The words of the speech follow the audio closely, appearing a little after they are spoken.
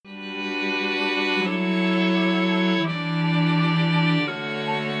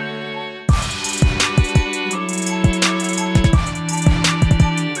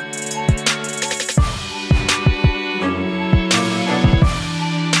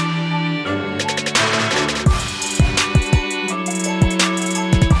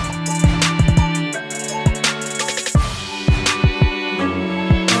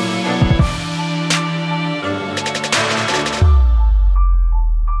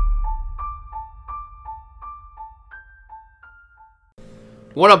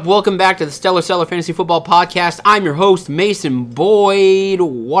What up? Welcome back to the Stellar Seller Fantasy Football Podcast. I'm your host, Mason Boyd.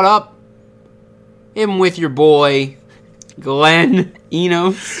 What up? I'm with your boy, Glenn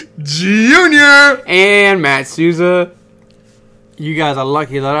Enos Jr. and Matt Souza. You guys are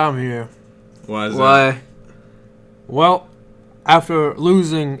lucky that I'm here. Why is that? Why? Well, after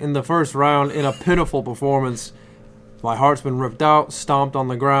losing in the first round in a pitiful performance, my heart's been ripped out, stomped on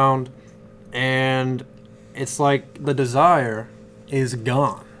the ground, and it's like the desire is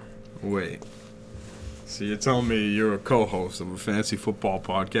gone. Wait. So you're telling me you're a co-host of a fantasy football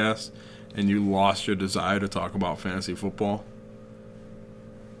podcast and you lost your desire to talk about fantasy football?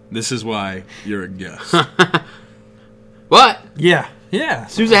 This is why you're a guest. What? Yeah.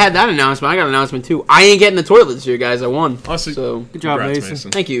 Souza had that announcement. I got an announcement too. I ain't getting the toilet this year, guys. I won. Honestly, So, Good job, congrats,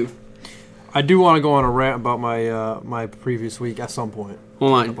 Mason. thank you. I do want to go on a rant about my previous week at some point.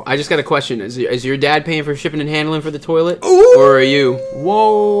 Hold on. I just got a question. Is your dad paying for shipping and handling for the toilet? Ooh. Or are you?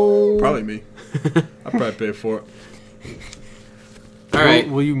 Whoa. Probably me. I'd probably pay for it. All right.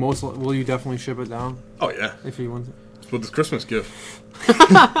 Will you definitely ship it down Oh, yeah. if he wants it? It's with this Christmas gift.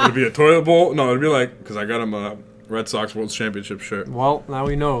 It'd be a toilet bowl. No, it'd be like, because I got him a Red Sox World Championship shirt. Well, now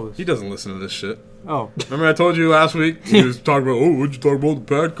he knows. He doesn't listen to this shit. Oh. Remember I told you last week? He was talking about, what'd you talk about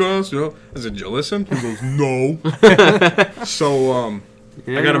the podcast? You know? I said, did you listen? He goes, no. So,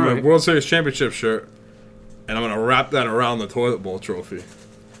 Yeah, I got him you're a right. World Series Championship shirt, and I'm going to wrap that around the toilet bowl trophy. So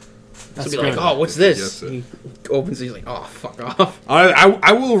That's be like, good. oh, what's If he this? gets it. He opens it. He's like, oh, fuck off.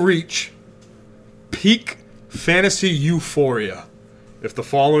 I will reach peak fantasy euphoria if the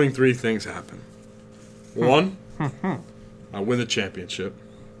following three things happen. One, I win the championship.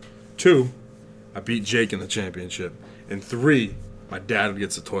 Two, I beat Jake in the championship. And three, my dad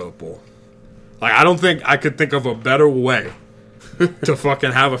gets a toilet bowl. Like, I don't think I could think of a better way to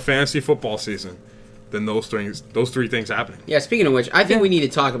fucking have a fantasy football season than those three things happening. Yeah, speaking of which, I think we need to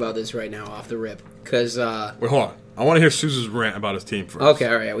talk about this right now off the rip. Because, Wait, hold on. I want to hear Sousa's rant about his team first. okay,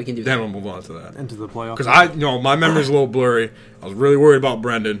 all right, we can do Then that. we'll move on to that. Into the playoffs. Because my memory's a little blurry. I was really worried about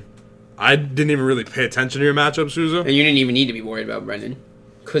Brendan. I didn't even really pay attention to your matchup, Sousa. And you didn't even need to be worried about Brendan.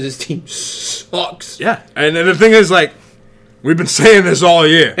 Because his team sucks. Yeah. And the thing is, like, we've been saying this all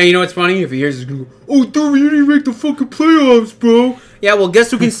year. And you know what's funny? If he hears this, he's going to go, oh, dude, you didn't make the fucking playoffs, bro. Yeah, well, guess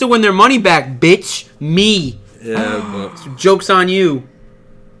who can still win their money back, bitch? Me. Yeah, Joke's on you.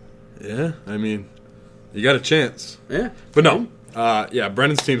 I mean, you got a chance. Yeah. But no.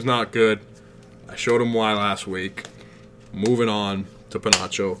 Brendan's team's not good. I showed him why last week. Moving on to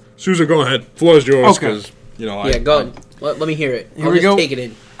Panacho. Sousa, go ahead. Floor is yours. Okay. Because, Yeah, go ahead. Let me hear it. Here I'll we just go. take it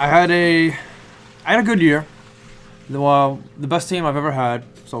in. I had a good year. The best team I've ever had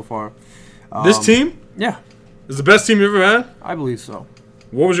so far. This team Yeah, is the best team you ever had? I believe so.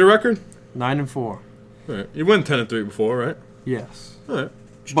 What was your record? 9-4. All right. You went 10-3 before, right? Yes. All right.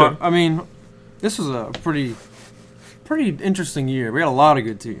 But I mean, this was a pretty interesting year. We had a lot of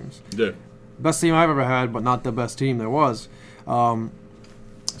good teams. Yeah. Best team I've ever had, but not the best team there was.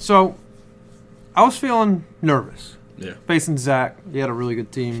 So I was feeling nervous Yeah. facing Zach. He had a really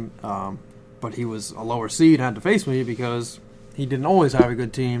good team, but he was a lower seed and had to face me because he didn't always have a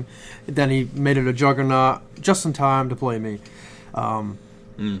good team. Then he made it a juggernaut just in time to play me.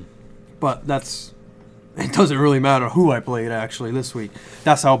 But it doesn't really matter who I played actually this week.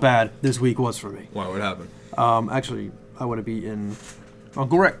 That's how bad this week was for me. Why? What happened? Actually, I would have beaten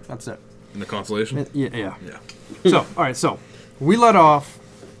Uncle Rick. That's it. In the consolation? Yeah. Yeah. So, all right. So, we let off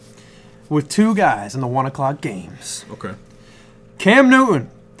with two guys in the 1 o'clock games. Okay. Cam Newton,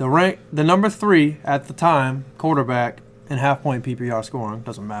 the number 3 at the time quarterback in half-point PPR scoring.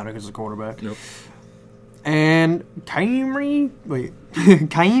 Doesn't matter because it's a quarterback. Nope. And Kaimi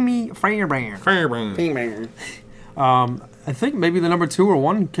Fairbairn. I think maybe the number 2 or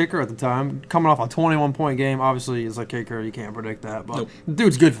 1 kicker at the time, coming off a 21-point game. Obviously, as a kicker, you can't predict that. But Nope. the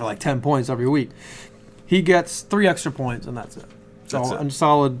dude's good for like 10 points every week. He gets 3 extra points, and that's it. So That's it. a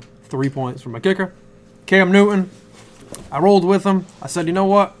solid 3 points from my kicker. Cam Newton, I rolled with him. I said, you know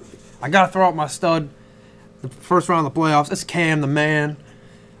what? I got to throw out my stud. The first round of the playoffs, it's Cam, the man.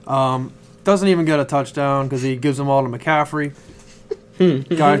 Doesn't even get a touchdown because he gives them all to McCaffrey.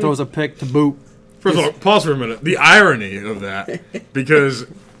 Guy throws a pick to boot. First of all, pause for a minute. The irony of that, because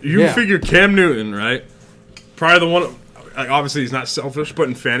you Yeah. figure Cam Newton, right? Probably the one. Like, obviously, he's not selfish, but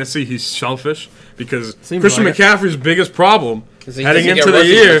in fantasy, he's selfish because Seems Christian like it. McCaffrey's biggest problem Is he heading doesn't into get the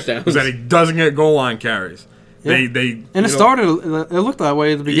rushing year touchdowns. was that he doesn't get goal line carries. Yeah. They And it started, it looked that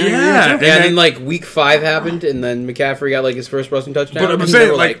way at the beginning Yeah. of the year, too. Yeah, and then- then like week 5 happened, and then McCaffrey got like his first rushing touchdown. But I'm and saying,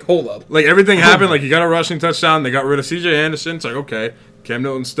 they were like- hold up. Like, everything happened. Like, he got a rushing touchdown. They got rid of C.J. Anderson. It's like, okay, Cam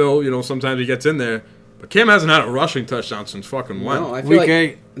Newton still, sometimes he gets in there. But Cam hasn't had a rushing touchdown since fucking when? No, I feel Week like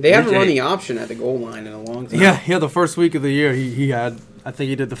 8. they haven't Week run 8. the option at the goal line in a long time. Yeah, the first week of the year, he had, I think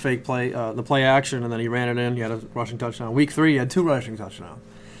he did the fake play, the play action, and then he ran it in. He had a rushing touchdown. Week 3, he had 2 rushing touchdowns.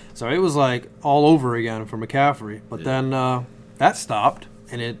 So it was like all over again for McCaffrey. But then that stopped,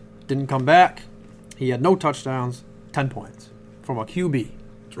 and it didn't come back. He had no touchdowns, 10 points from a QB. In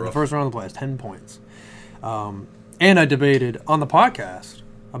the rough. first round of the playoffs, 10 points. And I debated on the podcast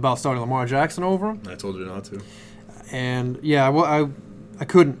about starting Lamar Jackson over him. I told you not to. And, yeah, well, I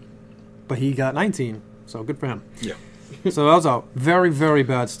couldn't. But he got 19, so good for him. Yeah. So that was a very, very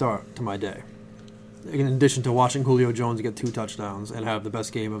bad start to my day. In addition to watching Julio Jones get 2 touchdowns and have the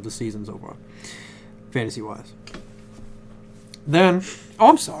best game of the season so far, fantasy-wise. Then,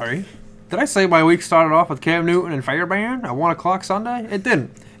 I'm sorry. Did I say my week started off with Cam Newton and Fairbairn at 1 o'clock Sunday? It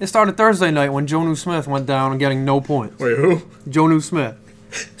didn't. It started Thursday night when Jonnu Smith went down and getting no points. Wait, who? Jonnu Smith.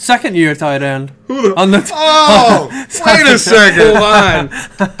 Second-year tight end. Who the? On the Oh, wait a second. Hold on.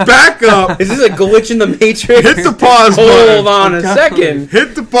 Back up. Is this a glitch in the Matrix? Hit the pause button. Hold on a second.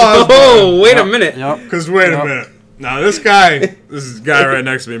 Hit the pause Oh, wait a minute. Yep. Because wait Yep. a minute. Now, this is the guy right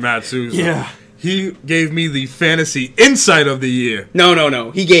next to me, Matt Souza. Yeah. He gave me the fantasy insight of the year.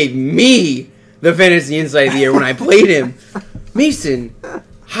 No. He gave me the fantasy insight of the year when I played him. Mason,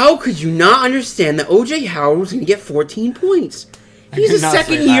 how could you not understand that O.J. Howard was going to get 14 points? He's did a not say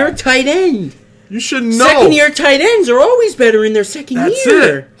second-year that. tight end. You should know. Second-year tight ends are always better in their second That's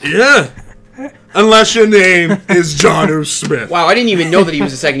year. it. Yeah. Unless your name is Jonnu Smith. Wow, I didn't even know that he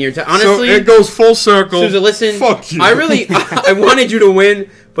was a second-year tight end. So Honestly, it goes full circle. Sousa, listen, Fuck you. I wanted you to win,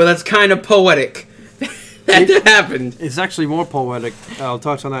 but that's kind of poetic. That happened. It's actually more poetic. I'll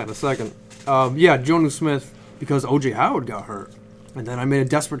touch on that in a second. Yeah, Jonnu Smith, because O.J. Howard got hurt. And then I made a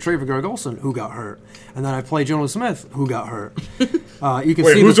desperate trade for Greg Olsen, who got hurt. And then I played Jonnu Smith, who got hurt. You can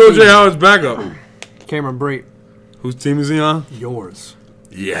Wait, see who's the O.J. team. Howard's backup? Cameron Brate. Whose team is he on? Yours.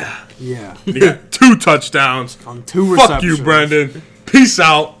 Yeah. Yeah. He got 2 touchdowns. On 2 Fuck receptions. you, Brendan. Peace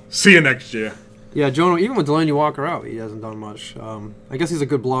out. See you next year. Yeah, Jonah, even with Delaney Walker out, he hasn't done much. I guess he's a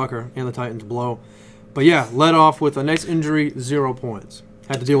good blocker, and the Titans blow. But yeah, led off with a nice injury, 0 points.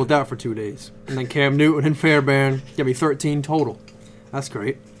 Had to deal with that for 2 days. And then Cam Newton and Fairbairn gave me 13 total. That's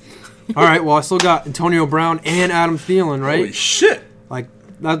great. All right, well, I still got Antonio Brown and Adam Thielen, right? Holy shit. Like,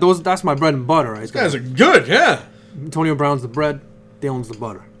 that's my bread and butter, right? These guys are good, yeah. Antonio Brown's the bread, Thielen's the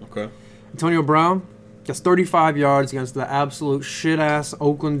butter. Okay. Antonio Brown gets 35 yards against the absolute shit-ass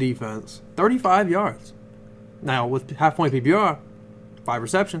Oakland defense. 35 yards. Now, with half-point PPR, 5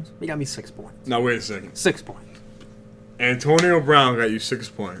 receptions, he got me 6 points. Now, wait a second. 6 points. Antonio Brown got you 6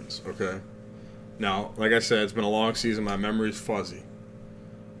 points, okay? Now, like I said, it's been a long season. My memory's fuzzy.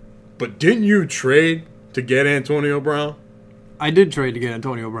 But didn't you trade to get Antonio Brown? I did trade to get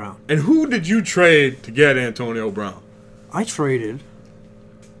Antonio Brown. And who did you trade to get Antonio Brown? I traded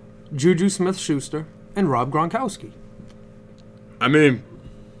Juju Smith-Schuster and Rob Gronkowski. I mean,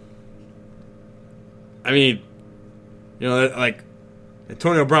 you know, like,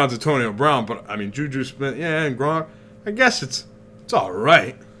 Antonio Brown's Antonio Brown, but, I mean, Juju Smith, yeah, and Gronk, I guess it's all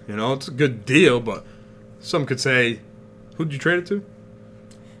right. You know, it's a good deal, but some could say, who did you trade it to?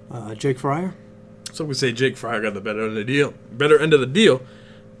 Jake Fryer. Some could say Jake Fryer got the better end of the deal, but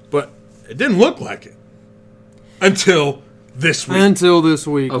it didn't look like it until this week. Until this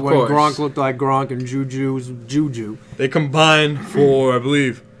week, Of when course. Gronk looked like Gronk and Juju's Juju. They combined for, I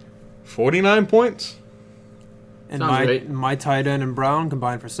believe, 49 points. And Sounds right. my tight end and Brown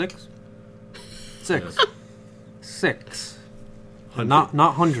combined for 6. 6. 6. Not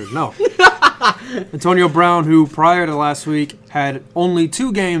 100, no. Antonio Brown, who prior to last week had only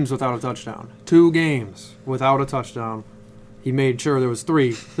 2 games without a touchdown. 2 games without a touchdown. He made sure there was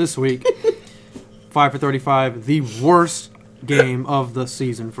 3 this week. 5 for 35, the worst game of the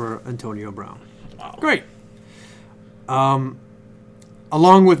season for Antonio Brown. Wow. Great.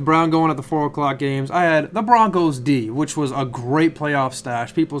 Along with Brown going at the 4 o'clock games, I had the Broncos D, which was a great playoff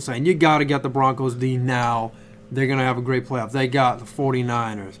stash. People saying, you got to get the Broncos D now. They're going to have a great playoff. They got the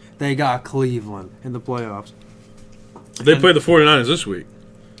 49ers. They got Cleveland in the playoffs. They played the 49ers this week.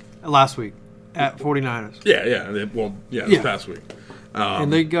 Last week at 49ers. Yeah. This Yeah. past week.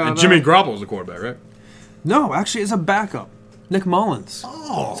 And they got... And Jimmy Garoppolo was the quarterback, right? No, actually, it's a backup. Nick Mullins.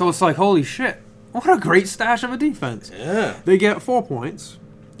 Oh. So it's like, holy shit. What a great stash of a defense. Yeah. They get 4 points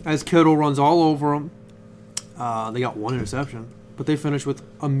as Kittle runs all over them. They got 1 interception, but they finish with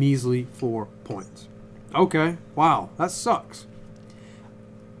a measly 4 points. Okay, wow, that sucks.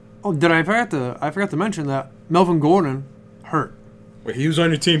 Oh, I forgot to mention that Melvin Gordon hurt. Wait, he was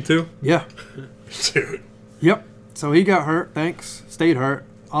on your team too? Yeah. Dude. Yep. So he got hurt. Thanks. Stayed hurt.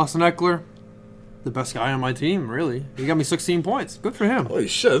 Austin Eckler, the best guy on my team, really. He got me 16 points. Good for him. Holy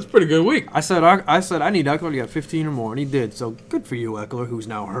shit, that's a pretty good week. I said I need Eckler to get 15 or more, and he did. So good for you, Eckler, who's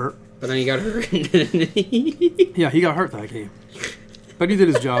now hurt. But then he got hurt. Yeah, he got hurt that game. But he did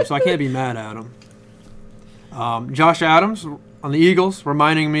his job, so I can't be mad at him. Josh Adams on the Eagles,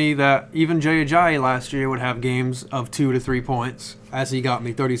 reminding me that even Jay Ajayi last year would have games of 2 to 3 points, as he got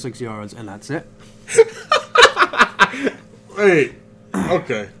me 36 yards, and that's it. Wait.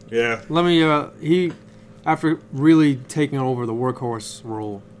 Okay. Yeah. Let me, he, after really taking over the workhorse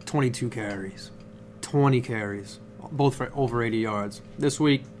role, 22 carries. 20 carries. Both for over 80 yards. This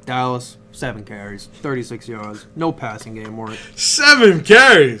week, Dallas, 7 carries, 36 yards. No passing game work. 7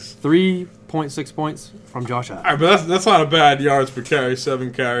 carries. 3.6 points from Josh Adams. All right, but that's not a bad yards per carry.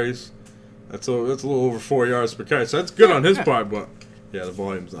 7 carries. That's a little over 4 yards per carry. So that's good on his part, but yeah, the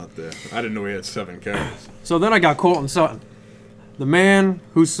volume's not there. I didn't know he had 7 carries. So then I got Courtland Sutton. The man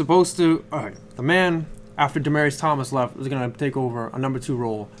who's supposed to... All right, the man, after Demaryius Thomas left, was going to take over a number 2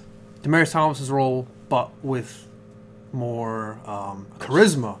 role. Demaryius Thomas's role, but with more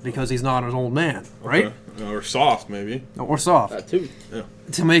charisma, because he's not an old man, right? Okay. Or soft, maybe. Or soft. That too. Yeah.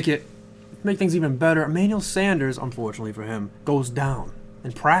 To make things even better, Emmanuel Sanders, unfortunately for him, goes down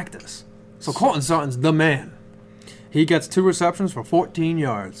in practice. So Courtland Sutton's the man. He gets 2 receptions for 14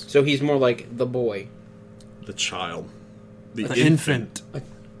 yards. So he's more like the boy. The child. The infant.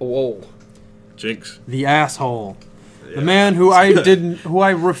 Whoa. Jinx. The asshole. Yeah. The man who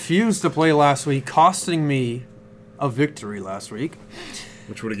I refused to play last week, costing me a victory last week.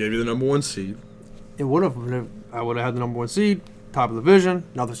 Which would have gave you the number 1 seed. It would have. I would have had the number 1 seed, top of the division,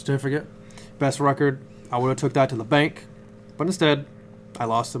 another certificate, best record. I would have took that to the bank, but instead, I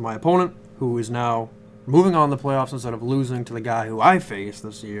lost to my opponent, who is now moving on to the playoffs instead of losing to the guy who I faced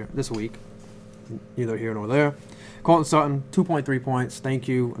this week. Neither here nor there. Courtland Sutton, 2.3 points. Thank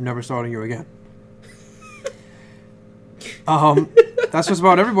you. I'm never starting you again. That's just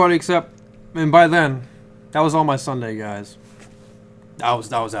about everybody except, and by then, that was all my Sunday guys. I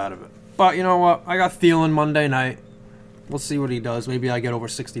was out of it. But you know what? I got Thielen Monday night. We'll see what he does. Maybe I get over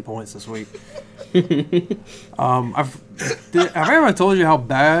 60 points this week. Have I ever told you how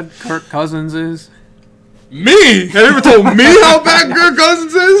bad Kirk Cousins is? Me? Have you ever told me how bad Kirk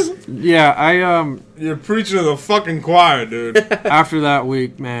Cousins is? Yeah, You're preaching to the fucking choir, dude. after that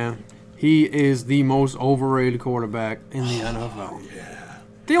week, man, he is the most overrated quarterback in the NFL. Yeah.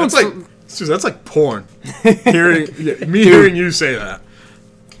 Thielen's That's like porn. Hearing you say that.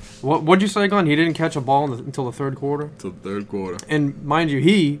 What'd you say, Glenn? He didn't catch a ball until the third quarter? Till the third quarter. And mind you,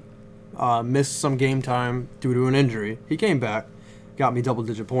 he missed some game time due to an injury. He came back, got me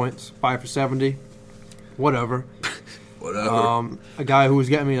double-digit points, 5 for 70. Whatever. Whatever. A guy who was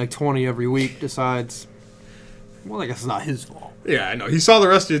getting me like 20 every week decides, well, I guess it's not his fault. Yeah, I know. He saw the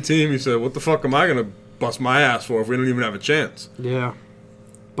rest of your team. He said, what the fuck am I going to bust my ass for if we don't even have a chance? Yeah.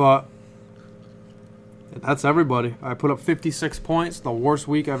 But that's everybody. I put up 56 points, the worst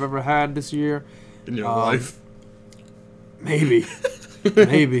week I've ever had this year. In your life? Maybe.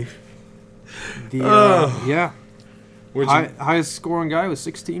 Maybe. Yeah. Highest scoring guy was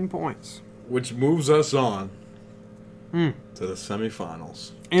 16 points. Which moves us on to the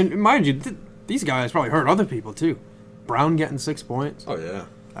semifinals. And mind you, these guys probably hurt other people too. Brown getting 6 points. Oh, yeah.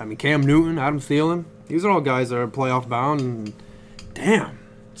 I mean, Cam Newton, Adam Thielen. These are all guys that are playoff bound. And damn.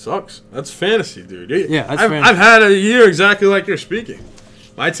 Sucks. That's fantasy, dude. Yeah, that's fantasy. I've had a year exactly like you're speaking.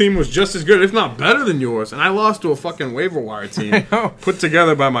 My team was just as good, if not better than yours, and I lost to a fucking waiver wire team put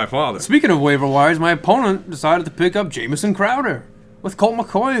together by my father. Speaking of waiver wires, my opponent decided to pick up Jamison Crowder with Colt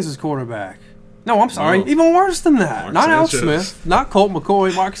McCoy as his quarterback. No, I'm sorry. No. Even worse than that. Mark Not Al Sanchez. Smith, not Colt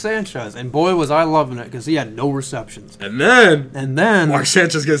McCoy, Mark Sanchez. And boy, was I loving it because he had no receptions. And then Mark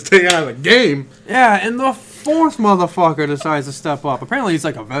Sanchez gets taken out of the game. Yeah, and the fourth motherfucker decides to step up. Apparently, he's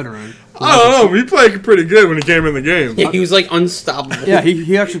like a veteran. I don't know. He played pretty good when he came in the game. Yeah, he was like unstoppable. Yeah,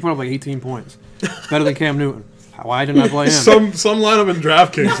 he actually put up like 18 points. Better than Cam Newton. Why didn't I play him? Some lineup in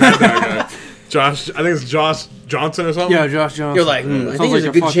DraftKings had that guy. I think it's Josh Johnson or something. Yeah, Josh Johnson. You're like, I think there's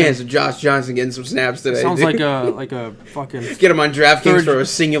a good chance of Josh Johnson getting some snaps today. Sounds dude. like a fucking... Get him on DraftKings for a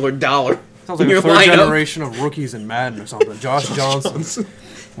singular dollar. Sounds like a third generation of rookies in Madden or something. Josh Johnson.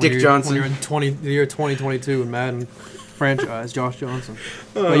 Dick Johnson. When you're in the year 2022 in Madden franchise, Josh Johnson.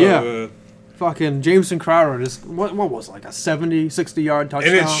 But yeah, fucking Jamison Crowder, just, what was it, like a 70, 60-yard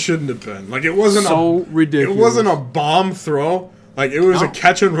touchdown? And it shouldn't have been. Like, it wasn't so ridiculous. It wasn't a bomb throw. Like, it was a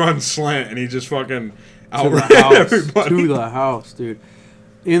catch-and-run slant, and he just fucking outran everybody. To the house, dude.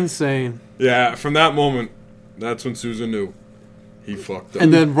 Insane. Yeah, from that moment, that's when Susan knew. He fucked up.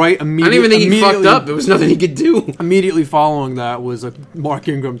 And then I don't even think he fucked up. There was nothing he could do. Immediately following that was a Mark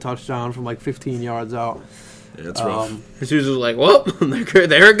Ingram touchdown from like 15 yards out. Yeah, it's rough. Jesus was like, well,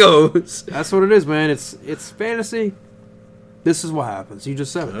 there it goes. That's what it is, man. It's fantasy. This is what happens. You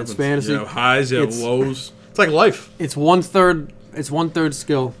just said it. It's fantasy. You have highs, you have It's- lows. It's like life. It's 1/3. It's 1/3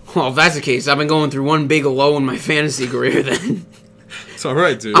 skill. Well, if that's the case, I've been going through one big low in my fantasy career then. It's all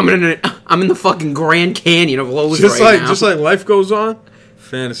right, dude. I'm in the fucking Grand Canyon of lows just right like now. just like life goes on,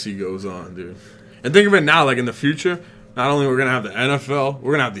 fantasy goes on, dude. And think of it now, like in the future. Not only we're gonna have the NFL,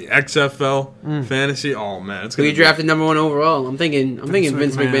 we're gonna have the XFL fantasy. Oh man, it's Who gonna you be drafted number 1 overall? I'm thinking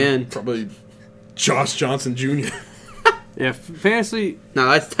Vince McMahon. McMahon. probably Josh Johnson Jr. Yeah, fantasy.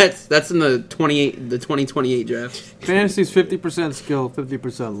 No, that's in the 2028 draft. Fantasy's 50% skill,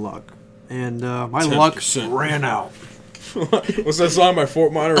 50% luck, and my luck 10%. ran out. What's that song by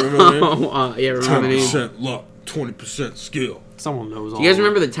Fort Minor? Remember the name? Oh, yeah, remember the name. 10% luck, 20% skill. Someone knows. Do you guys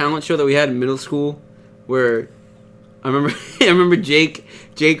remember the talent show that we had in middle school, where I remember Jake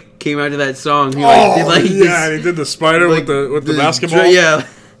came out to that song. He yeah, and he did the spider with the basketball. Yeah,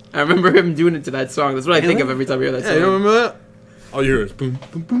 I remember him doing it to that song. That's what I think of every time I hear that Yeah, song. you remember that? All you hear is boom,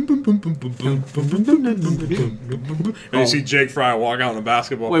 boom, boom, boom, boom, boom, boom, boom, boom, boom, boom, boom, boom. And you see Jake Fry walk out in a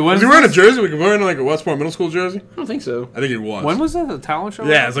basketball. Wait, when was he is wearing a this? jersey? We could wear like a Westport Middle School jersey. I don't think so. I think he was. When was that? The talent show?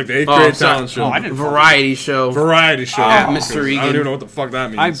 Yeah, it's like the 8th Oh, grade sorry. talent show. Oh, I didn't. Variety show. Variety show. Yeah, Oh, Mr. I Egan. don't even know what the fuck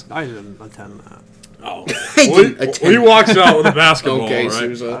that means. I didn't attend that. Oh. I Well, didn't he attend. walks out with a basketball. Okay, right? so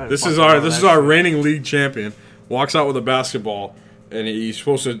there's a- This fucking is know that our shit. reigning league champion. Walks out with a basketball, and he's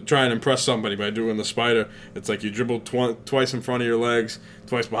supposed to try and impress somebody by doing the spider. It's like you dribble twice in front of your legs,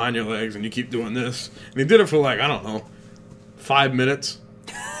 twice behind your legs, and you keep doing this. And he did it for like, I don't know, 5 minutes.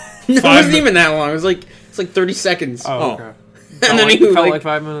 No, it 5 wasn't even that long. It's like 30 seconds. Oh, Oh. okay. And then he was felt like, like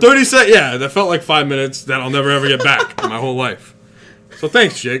 5 minutes. 30 seconds. Yeah, that felt like 5 minutes that I'll never ever get back in my whole life. So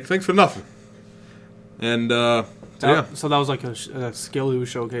thanks, Jake. Thanks for nothing. And, yeah. So that was like a skill he was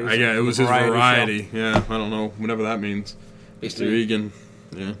showcasing. Yeah, it was his show. variety. Yeah, I don't know, whatever that means. Mr. Egan.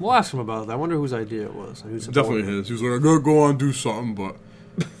 Yeah. We'll ask him about that. I wonder whose idea it was. Who supported Definitely it. his. He was like, I gotta go on and do something, but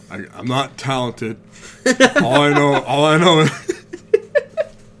I'm not talented.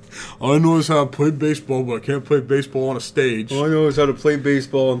 all I know is how to play baseball, but I can't play baseball on a stage. All I know is how to play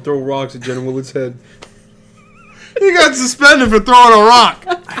baseball and throw rocks at Jenna Willard's head. He got suspended for throwing a rock.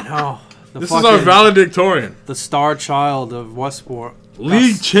 I know. This is our valedictorian. The star child of Westport.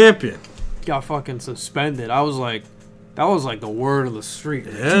 League champion. Got fucking suspended. I was like, that was like the word of the street.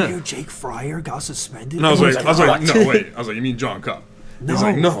 Yeah. Did you hear Jake Fryer got suspended? And I was He like, no, wait. I was like, you mean John Cup? no, He's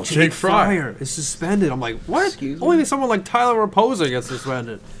like, no, Jake Fryer. is suspended. I'm like, what? Excuse me? Only someone like Tyler Raposa gets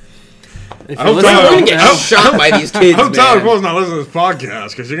suspended. If I you hope listen Tyler- We're to gonna get shot by these kids, I hope Tyler man. Poe's not listening to this podcast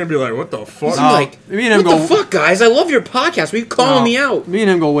because you're gonna be like, what the fuck? I'm like, me and him what go. the fuck, guys? I love your podcast. Why are you calling me out? Me and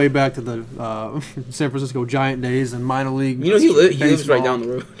him go way back to the San Francisco Giant days and minor league. You know, he lives right baseball. down the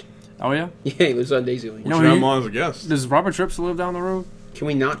road. Oh yeah. Yeah, he lives on Daisy Lane. You know, Should have he- him on as a guest. Does Robert Tripp still live down the road? Can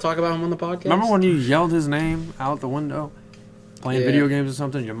we not talk about him on the podcast? Remember when you yelled his name out the window, playing Yeah. video games or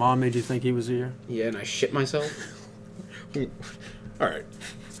something? Your mom made you think he was here. Yeah, and I shit myself. All right,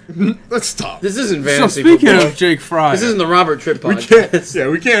 let's stop. This isn't So fantasy speaking football. of Jake Fryer, This isn't the Robert Tripp We podcast. can't. Yeah,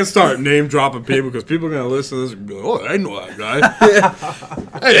 we can't start name dropping people because people are gonna listen to this and be like, "Oh, I know that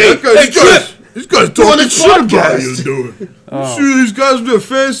guy." hey, these guys on talking the shit about podcast. you, dude. You see these guys with their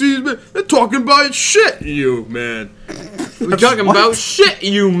fantasies, man? They're talking about shit, you man. We're talking about shit,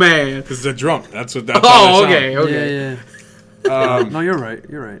 you man. Because they're drunk. That's what. That's how Oh, they sound. okay. yeah. No, you're right.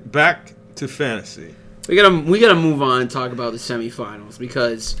 You're right. Back to fantasy. We gotta move on and talk about the semifinals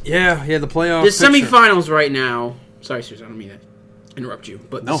because Yeah, the playoff. the semifinals right now. Sorry, Susan, I don't mean to interrupt you,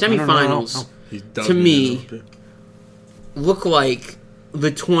 but the No, no, no, semifinals no. He does To mean me- to interrupt look like the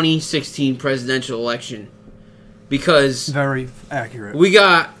 2016 presidential election because Very accurate. we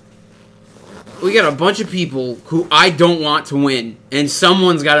got a bunch of people who I don't want to win, and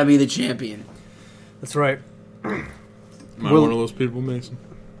someone's got to be the champion That's right. you. Am I Will- one of those people, Mason?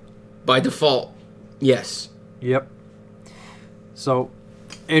 by default. Yes. Yep. So,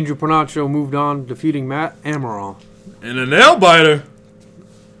 Andrew Panaccio moved on, defeating Matt Amaral. And a nail biter.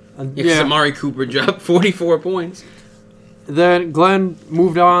 And, If Samari Cooper dropped 44 points Then Glenn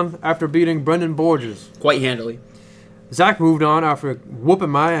moved on after beating Brendan Borges. quite handily. Zach moved on after whooping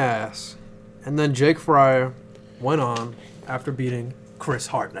my ass. And then Jake Fryer went on after beating Chris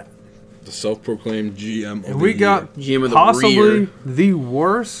Hartnett. The self-proclaimed GM of And the we year. got GM of the possibly rear. the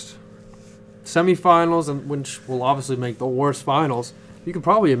worst semifinals, and which will obviously make the worst finals. You can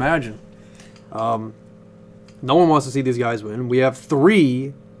probably imagine. No one wants to see these guys win. We have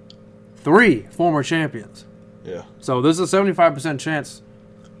three former champions. Yeah. So there's a 75% chance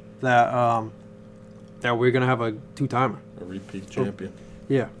that that we're gonna have a two-timer. A repeat champion.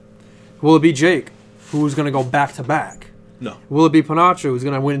 Yeah. Will it be Jake, who's gonna go back to back? No. Will it be Panacho, who's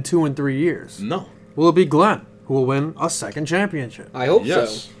gonna win 2 in 3 years? No. Will it be Glenn, who will win a second championship? I hope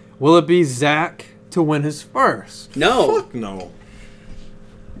Yes. so. Will it be Zach to win his first? No. Fuck no.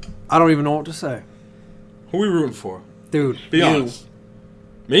 I don't even know what to say, Who we rooting for? dude. Be You. honest.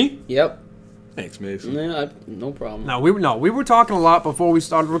 Me? Yep. Thanks, Mason. Yeah, no problem. No, we were talking a lot before we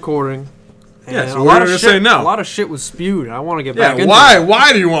started recording. And Yeah, so a what lot are of you shit, gonna say now? A lot of shit was spewed. And I want to get back Yeah, into why? it.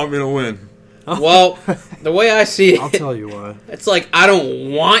 Why do you want me to win? Well, the way I see I'll it, tell you why. it's like I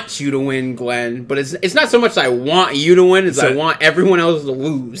don't want you to win, Glenn, but it's not so much that I want you to win, as I So- want everyone else to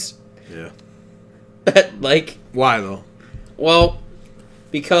lose. Yeah. Like, Why though? well,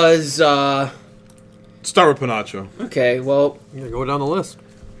 because Start with Panacho. okay, well, Yeah, go down the list.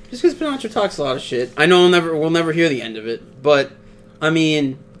 just because Panacho talks a lot of shit, I know we'll never hear the end of it. But I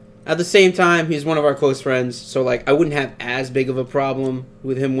mean, at the same time, he's one of our close friends, so like I wouldn't have as big of a problem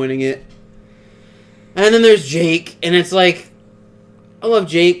with him winning it. And then there's Jake, and it's like I love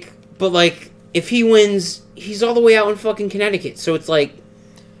Jake, but like if he wins, he's all the way out in fucking Connecticut, so it's like,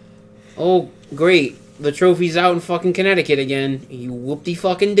 oh great, the trophy's out in fucking Connecticut again. You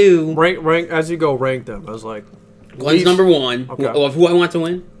whoop-de-fucking do. Rank as you go. Rank them. I was like, Glenn's least- number one. Okay. Of who I want to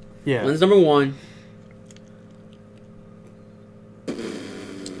win. Yeah. Glenn's number one.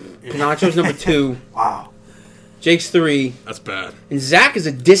 Panacho's number 2. Wow. Jake's 3. That's bad. And Zach is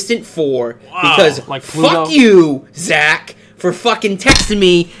a distant 4. Wow. Because Like Pluto? fuck you, Zach, for fucking texting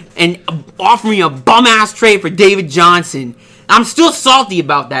me and offering me a bum-ass trade for David Johnson. I'm still salty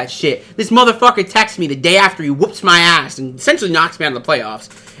about that shit. This motherfucker texts me the day after he whoops my ass and essentially knocks me out of the playoffs.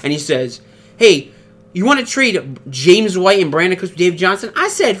 And he says, hey, you want to trade James White and Brandon Cooks for David Johnson? I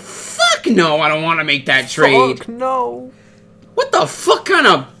said, fuck no, I don't want to make that trade. Fuck no. What the fuck kind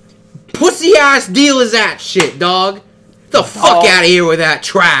of pussy ass deal is that shit, dog? Get the fuck out of here with that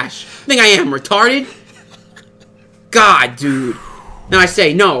trash. Think I am retarded? God, dude. And I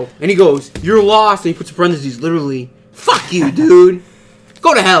say no, and he goes, "You're lost," and he puts in parentheses, literally. Fuck you, dude.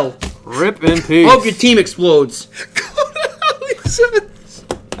 Go to hell. Rip in peace. Hope your team explodes.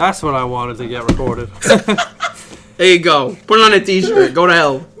 That's what I wanted to get recorded. There you go. Put it on a t-shirt. Go to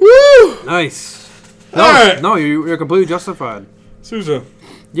hell. Woo! Nice. No, Alright. no, you're completely justified. Sousa.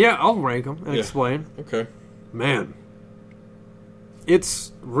 Yeah, I'll rank them and Yeah. explain. Okay. Man,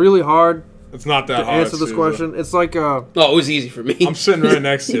 it's really hard It's not that to hard. answer this Sousa. question. It's like Oh, it was easy for me. I'm sitting right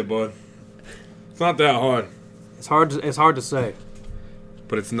next to you, bud. It's not that hard, it's hard to say.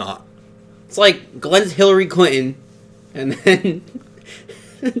 but it's not. It's like Glenn's Hillary Clinton, and then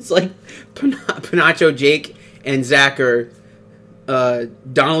it's like Panacho, Jake, and Zach are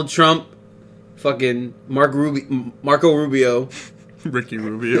Donald Trump, fucking Marco Rubio, Ricky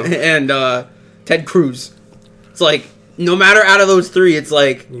Rubio. and Ted Cruz. It's like no matter out of those 3, it's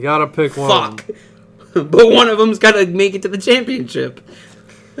like You gotta pick one. fuck, but one of them's got to make it to the championship.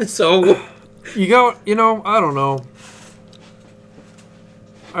 So You go. You know, I don't know.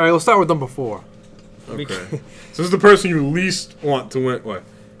 All right, let's start with number 4. Okay. So this is the person you least want to win. What?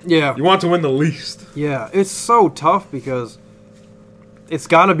 Yeah, You want to win the least. yeah. It's so tough because it's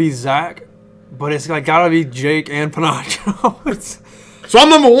gotta be Zach, but it's like gotta be Jake and Panacho. It's, So I'm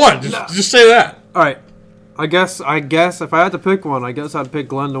number 1. Just say that. all right. I guess if I had to pick one, I guess I'd pick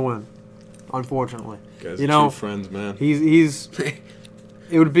Glenn to win. Unfortunately, Guys you are know, true friends, man. he's.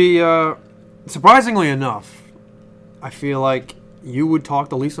 It would be surprisingly enough. I feel like you would talk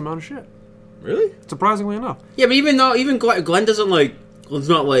the least amount of shit. Really? Surprisingly enough. yeah, but even Glenn doesn't like. Glenn's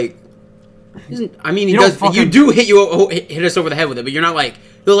not like. I mean, he You don't does. fucking- You do hit us over the head with it, but you're not like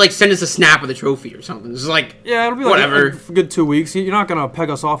he'll like send us a snap of the trophy or something. It's like Yeah, it'll be like whatever. a good 2 weeks. You're not gonna peg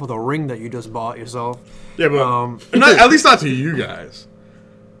us off with a ring that you just bought yourself. Yeah, but Not- at least not to you guys.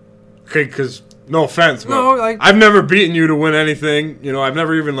 Okay, because no offense, but No, like- I've never beaten you to win anything. You know, I've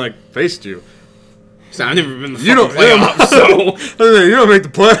never even like faced you. So I've never been in the You fucking don't- playoffs, so You don't make the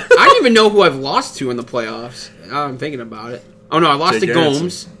play. I don't even know who I've lost to in the playoffs. Now I'm thinking about it. Oh no, I lost Jake to Gomes.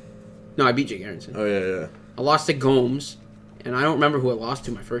 Aronson. No, I beat Jake Aronson. Oh yeah. I lost to Gomes, and I don't remember who I lost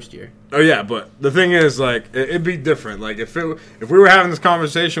to my first year. Oh yeah, but the thing is, like, it'd be different. Like, if we were having this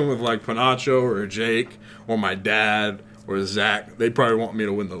conversation with like Panacho or Jake or my dad or Zach, they'd probably want me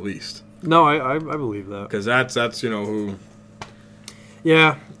to win the least No, I believe that. because that's who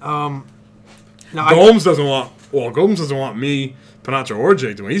Yeah. No, Gomes doesn't want. Well, Gomes doesn't want me, Panacho, or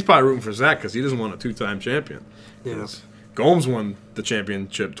Jake to win. He's probably rooting for Zach because he doesn't want a 2-time champion. Yeah. Gomes won the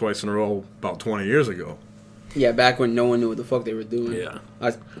championship twice in a row about 20 years ago. Yeah, back when no one knew what the fuck they were doing. Yeah.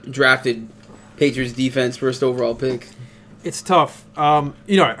 I drafted Patriots defense, first overall pick. It's tough. All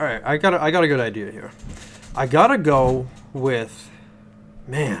right. I got a good idea here. I gotta go with,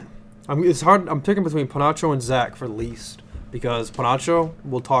 man. It's hard. I'm picking between Panacho and Zach for least because Panacho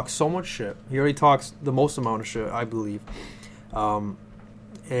will talk so much shit. He already talks the most amount of shit, I believe.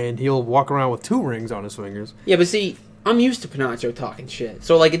 And he'll walk around with 2 rings on his fingers. Yeah, but see, I'm used to Panacho talking shit,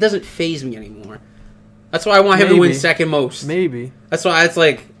 so like it doesn't faze me anymore. That's why I want him to win second most. Maybe. That's why it's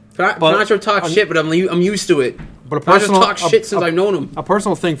like Panacho talks shit, but I'm used to it. But Panacho talks shit since I've known him. A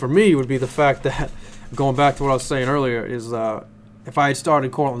personal thing for me would be the fact that, going back to what I was saying earlier, is if I had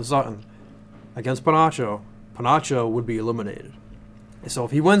started Cortland Sutton against Panacho would be eliminated. And so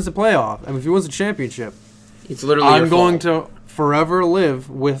if he wins the playoff, and if he wins the championship, it's literally I'm going to forever live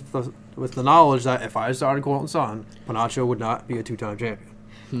with the knowledge that if I started Cortland Sutton, Panacho would not be a 2-time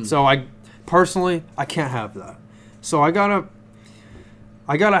champion. So I can't have that. So I gotta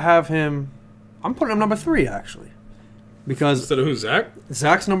have him. I'm putting him number 3 actually, because Instead of who, Zach?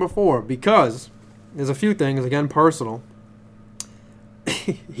 Zach's number 4 because there's a few things, again, personal.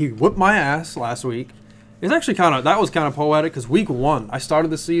 He whipped my ass last week. It's actually that was kind of poetic because week 1, I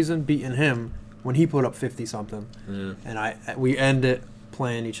started the season beating him when he put up 50-something. Yeah. And we end it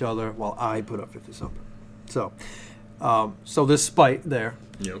playing each other while I put up 50-something. So there's spite there.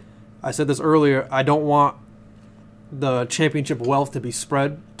 Yep. I said this earlier. I don't want the championship wealth to be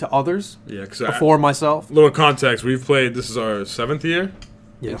spread to others before myself. Little context, this is our 7th year?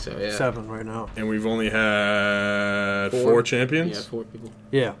 Yeah, so, yeah. 7 right now. And we've only had 4 champions? Yeah, 4 people.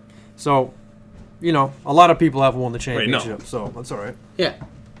 Yeah. So, a lot of people have won the championship, no. so that's all right. Yeah.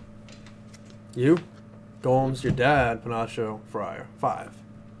 You, Gomes, your dad, Panacho, Fryer, 5.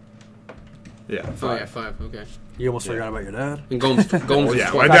 Yeah. 5. Oh, yeah, 5, okay. You almost forgot about your dad? And Gomes Oh, was yeah,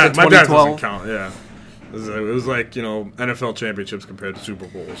 12. my dad doesn't 2012. count, yeah. It was like, NFL championships compared to Super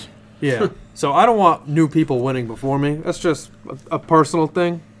Bowls. Yeah. So I don't want new people winning before me. That's just a personal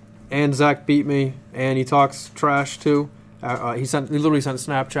thing. And Zach beat me, and he talks trash too. He literally sent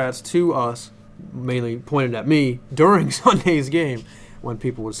Snapchats to us, mainly pointed at me during Sunday's game when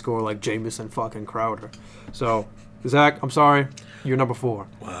people would score like Jameson fucking Crowder. So Zach, I'm sorry, you're number 4.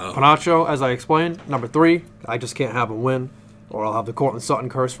 Wow. Panacho, as I explained, number 3. I just can't have him win, or I'll have the Cortland Sutton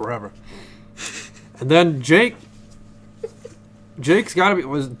curse forever. And then Jake's got to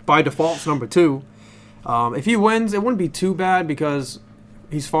was by default number 2. If he wins, it wouldn't be too bad because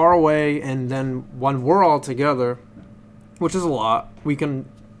he's far away, and then when we're all together, which is a lot, we can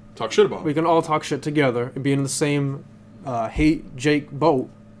Talk shit about we can all talk shit together and be in the same hate Jake boat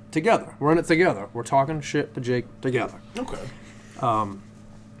together. We're in it together. We're talking shit to Jake together. Okay.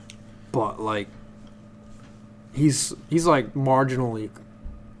 But like, he's like marginally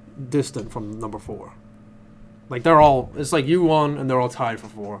distant from number 4. Like it's like you won and they're all tied for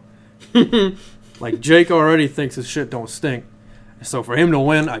 4. Like Jake already thinks his shit don't stink, so for him to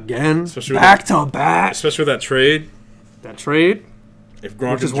win again, back to back, especially with that trade, if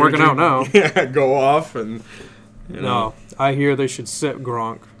Gronk which is working out now, yeah, go off and no, I hear they should sit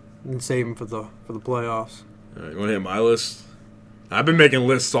Gronk and save him for the playoffs. All right, you want to hear my list? I've been making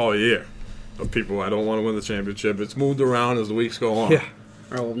lists all year of people I don't want to win the championship. It's moved around as the weeks go on. Yeah.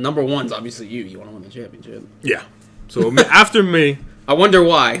 All right, well, number 1's obviously you. You want to win the championship. Yeah. So after me, I wonder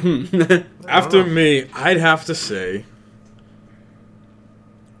why. After me, I'd have to say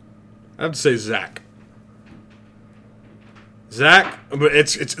Zach. But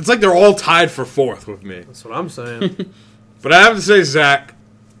it's like they're all tied for 4th with me. That's what I'm saying. But I have to say Zach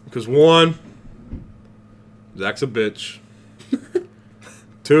because 1, Zach's a bitch.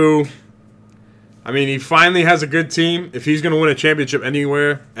 2, I mean, he finally has a good team. If he's going to win a championship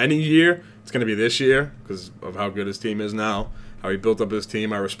anywhere, any year, it's going to be this year because of how good his team is now, how he built up his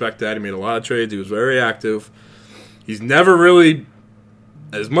team. I respect that. He made a lot of trades. He was very active. He's never really,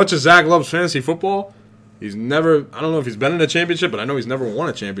 as much as Zach loves fantasy football, he's never, I don't know if he's been in a championship, but I know he's never won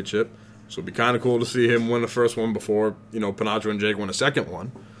a championship. So it'd be kind of cool to see him win the first one before, Panacho and Jake win a second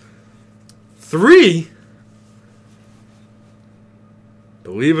one. 3,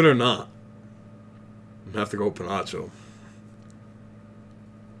 believe it or not, I'm going to have to go with Panacho.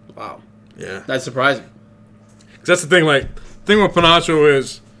 Wow. Yeah. That's surprising. Because that's the thing, the thing with Panacho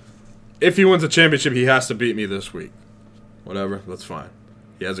is, if he wins a championship, he has to beat me this week. Whatever, that's fine.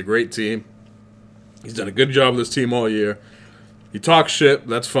 He has a great team. He's done a good job with his team all year. He talks shit,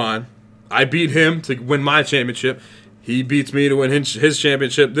 that's fine. I beat him to win my championship. He beats me to win his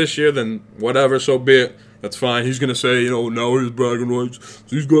championship this year, then whatever, so be it. That's fine. He's going to say, now he's bragging rights.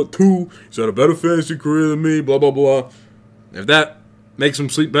 He's got 2. He's had a better fantasy career than me, blah, blah, blah. If that makes him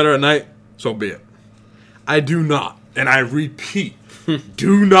sleep better at night, so be it. I do not, and I repeat,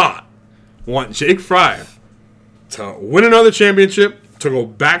 do not want Jake Fryer to win another championship, to go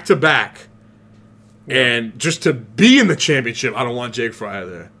back to back, and just to be in the championship. I don't want Jake Fryer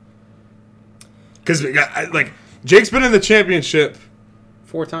there because like Jake's been in the championship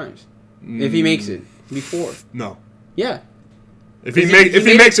 4 times. If he makes it, it'll be 4. No, Yeah. if he He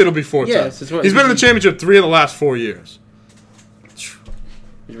makes it, it'll be 4 Yeah, times. that's what- He's been in the championship 3 of the last 4 years. It's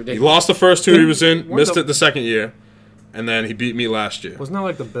He ridiculous. lost the first 2 he was in, What missed the- it the second year, and then he beat me last year. Wasn't that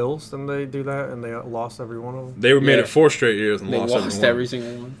like the Bills? Didn't they do that and they lost every one of them? They made Yeah. it 4 straight years and They lost lost every every one.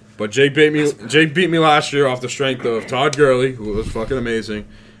 single one. But Jake beat me last year off the strength of Todd Gurley, who was fucking amazing,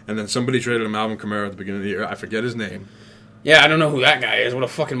 and then somebody traded him Alvin Kamara at the beginning of the year. I forget his name. Yeah, I don't know who that guy is. What a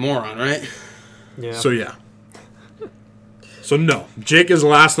fucking moron, right? Yeah. So yeah. So no, Jake is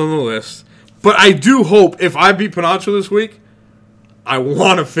last on the list. But I do hope if I beat Panacho this week, I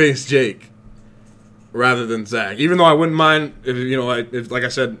want to face Jake rather than Zach. Even though I wouldn't mind if if like I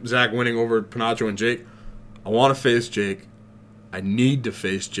said, Zach winning over Panacho and Jake, I want to face Jake. I need to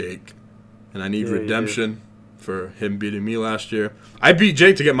face Jake, and I need Yeah, you redemption for him beating me last year. I beat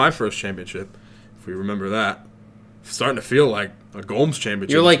Jake to get my first championship. If we remember that, it's starting to feel like a Gomes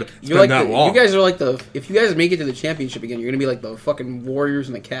championship. You're like It's you're been like that the, long. you guys are like the if you guys make it to the championship again, you're gonna be like the fucking Warriors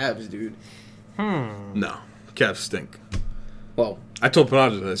and the Cavs, dude. No, Cavs stink. Well, I told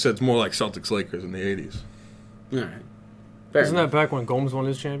Panacho that. I said it's more like Celtics Lakers in the 80s. all right. Fair Isn't enough. that back when Gomes won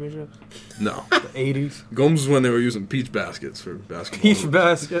his championships? No. The 80s? Gomes is when they were using peach baskets for basketball. Peach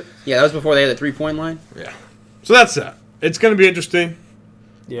basket. Yeah, that was before they had the 3-point line. Yeah. So that's that. It's going to be interesting.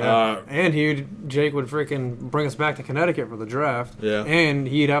 Yeah. And Jake would freaking bring us back to Connecticut for the draft. Yeah. And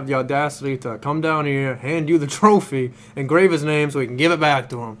he'd have the audacity to come down here, hand you the trophy, engrave his name so he can give it back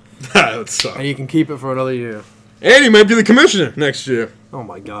to him. That would suck. And you can keep it for another year. And he might be the commissioner next year. Oh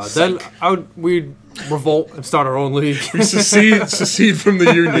my god. Then we'd revolt and start our own league. We secede from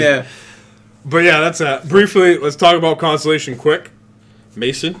the union. Yeah. But yeah, that's that. Briefly, let's talk about consolation quick.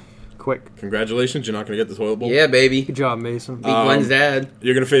 Mason, Quick. congratulations. You're not going to get the toilet bowl. Yeah, baby. Good job, Mason. Be Glenn's dad.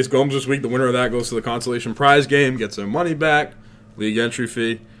 You're going to face Gomes this week. The winner of that goes to the consolation prize game, gets their money back, league entry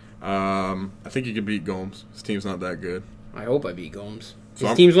fee. I think you could beat Gomes. His team's not that good. I hope I beat Gomes. So His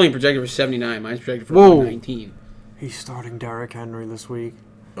I'm- team's only projected for 79. Mine's projected for Whoa. 119. He's starting Derrick Henry this week.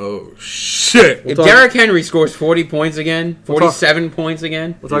 Oh, shit. If Derrick Henry scores 40 points again, 47 points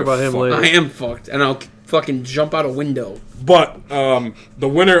again, We'll talk about him fucked. later. I am fucked, and I'll fucking jump out a window. But the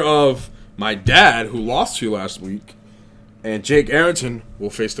winner of my dad, who lost to you last week, and Jake Arrington will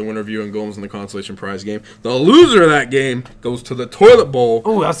face the winner of you and Gomes in the consolation prize game. The loser of that game goes to the toilet bowl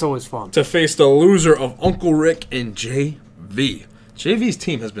Oh, that's always fun. to face the loser of Uncle Rick and JV. JV's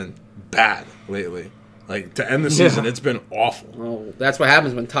team has been bad lately. Like, to end the season, it's been awful. Well, that's what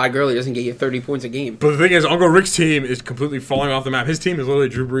happens when Todd Gurley doesn't get you 30 points a game. But the thing is, Uncle Rick's team is completely falling off the map. His team is literally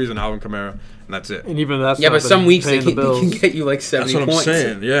Drew Brees and Alvin Kamara, and that's it. And even that's Yeah, not but been some weeks they paying the can, they bills. can get you like 70 That's what I'm points.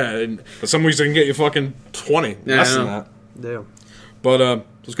 saying. Yeah, but some weeks they can get you fucking 20. Yeah, less I than know. that. Yeah. But so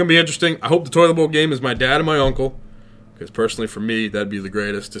it's going to be interesting. I hope the toilet bowl game is my dad and my uncle. Because personally, for me, that'd be the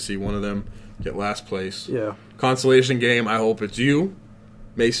greatest to see one of them get last place. Yeah. Consolation game, I hope it's you,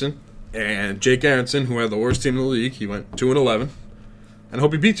 Mason, and Jake Aronson, who had the worst team in the league. He went 2-11. And I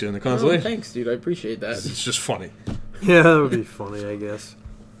hope he beats you in the Oh, consolation. thanks, dude. I appreciate that. It's just funny. Yeah, that would be funny, I guess.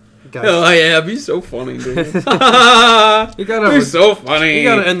 Guys, Oh, yeah, it'd be so funny, dude. you You're gotta, so funny. you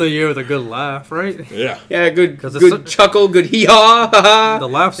gotta end the year with a good laugh, right? Yeah. Yeah, good 'Cause good it's chuckle, good hee-haw. The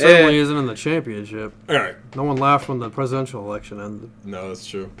laugh ceremony isn't in the championship. All right. No one laughed when the presidential election ended. No, that's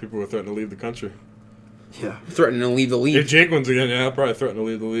true. People were threatening to leave the country. Yeah. Threatening to leave the If league. Jake wins again, yeah, I'll probably threaten to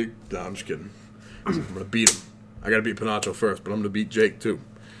leave the league. Nah, I'm just kidding. I'm going to beat him. I got to beat Panacho first, but I'm going to beat Jake too.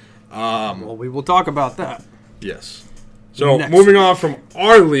 Well, we will talk about that. Yes. So, Next. moving on from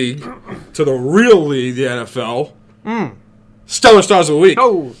our league to the real league, the NFL. Stellar Stars of the Week.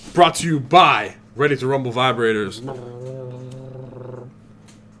 Oh, Brought to you by Ready to Rumble Vibrators.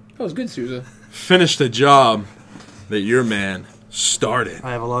 That was good, Sousa. Finish the job that your man started.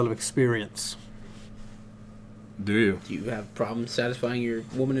 I have a lot of experience. Do you? Do you have problems satisfying your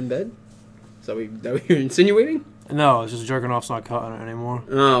woman in bed? Is that what you're insinuating? No, it's just jerking off's not cutting it anymore.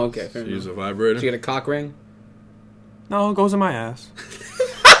 Oh, okay. Fair Use enough. a So you vibrator. get a cock ring? No, it goes in my ass.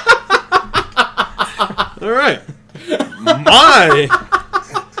 All right.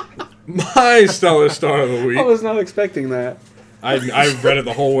 My Stellar Star of the Week. I was not expecting that. I read it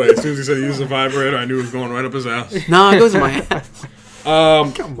the whole way. As soon as he said he used a vibrator, I knew it was going right up his ass. No, it goes in my ass.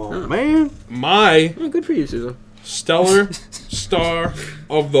 Come on, man. My Oh, good for you, Sousa. Stellar Star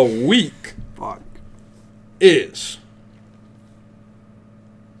of the Week Fuck. is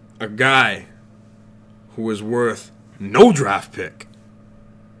a guy who is worth no draft pick.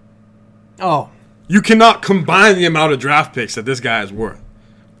 Oh, You cannot combine the amount of draft picks that this guy is worth.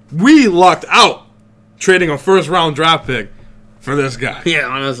 We lucked out trading a first-round draft pick for this guy. Yeah,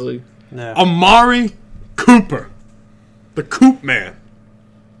 honestly. yeah. Amari Cooper, the Coop Man,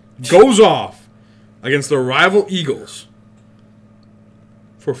 goes off against the rival Eagles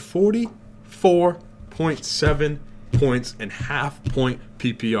for 44.7 points and half-point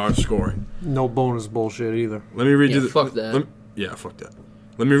PPR scoring. No bonus bullshit either. Let me read Yeah, you fuck that. Fuck that.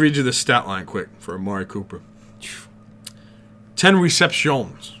 Let me read you the stat line quick for Amari Cooper. 10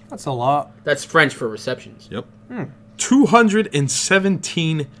 receptions. That's a lot. That's French for receptions. Yep.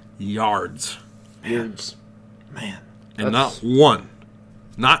 217 yards. Yards. Man. And That's- not one,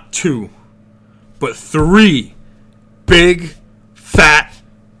 not two, but three big, fat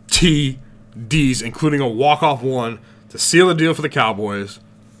TDs, including a walk-off one to seal the deal for the Cowboys,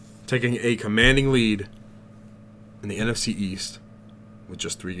 taking a commanding lead in the NFC East with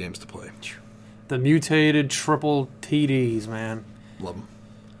just 3 games to play. The mutated triple TDs, man. Love them.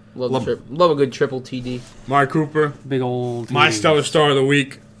 Love a good triple TD. Amari Cooper, Big old TDs. my stellar star of the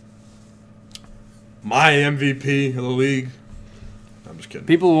week, my MVP of the league. I'm just kidding.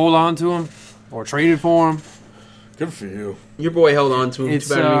 People who hold on to him or traded for him. Good for you. Your boy held on to him. It's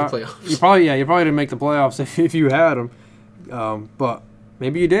Too bad he didn't make the playoffs. you probably didn't make the playoffs if you had him, but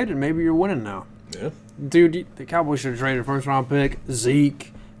maybe you did and maybe you're winning now, Yeah. dude. The Cowboys should have traded a first round pick,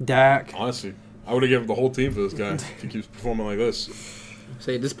 Zeke, Dak. Honestly, I would have given the whole team for this guy if he keeps performing like this.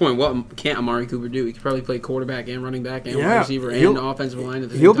 Say at this point, what can't Amari Cooper do? He could probably play quarterback and running back and wide Yeah, receiver and he'll- offensive line. At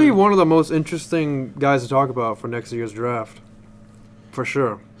the same He'll be time. one of the most interesting guys to talk about for next year's draft, for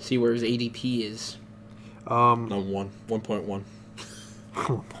sure. See where his ADP is. No, 1.1.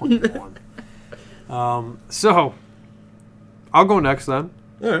 1.1. So, I'll go next then.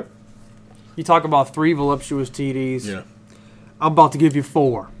 All right. You talk about 3 voluptuous TDs. Yeah. I'm about to give you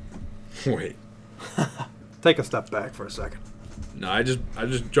 4. Wait. Take a step back for a second. No, I just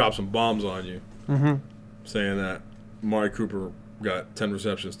dropped some bombs on you, saying that Amari Cooper got 10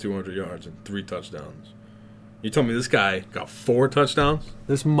 receptions, 200 yards, and 3 touchdowns. You told me this guy got 4 touchdowns?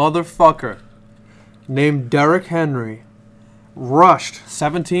 This motherfucker named Derrick Henry rushed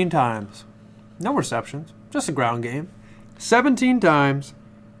 17 times. No receptions, just a ground game. 17 times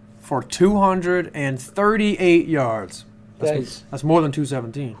for 238 yards. Guys, That's more than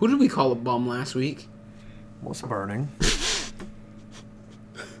 217. who did we call a bum last week? What's burning?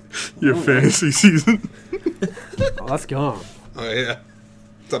 Your fantasy season? Oh, that's gone. Oh, yeah.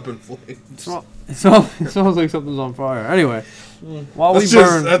 It's up in flames. It smells like something's on fire. Anyway, while we That's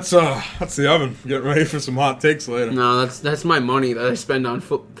burn, that's the oven. Getting ready for some hot takes later. No, that's my money that I spend on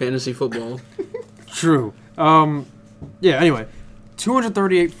fantasy football. true. Yeah. Anyway,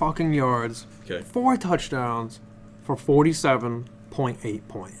 238 fucking yards, Okay. 4 touchdowns for 47.8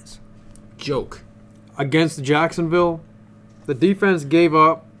 points Joke. against Jacksonville. The defense gave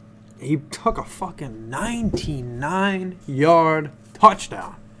up. He took a fucking 99-yard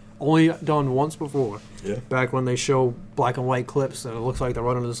touchdown. Only done once before. Yeah. Back when they show black and white clips and it looks like they're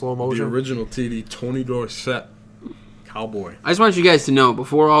running in slow The motion. original TD, Tony Dorsett, Cowboy. I just want you guys to know,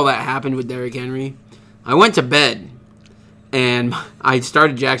 before all that happened with Derrick Henry, I went to bed and I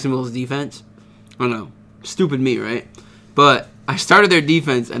started Jacksonville's defense. I don't know. Stupid me, right? But I started their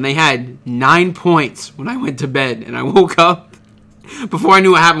defense and they had 9 points when I went to bed. And I woke up, before I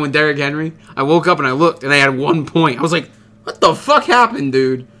knew what happened with Derrick Henry, I woke up and I looked and they had 1 point. I was like, what the fuck happened,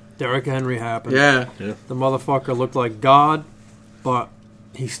 dude? Derrick Henry happened. Yeah. The motherfucker looked like God, but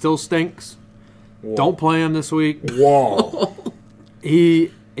he still stinks. Whoa. Don't play him this week. Whoa.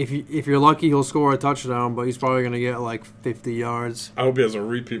 If you're lucky, he'll score a touchdown, but he's probably gonna get like 50 yards. I hope he has a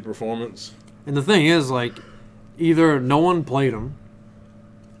repeat performance. And the thing is, like, either no one played him,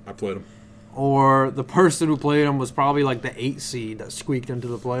 I played him. or the person who played him was probably like the 8 seed that squeaked into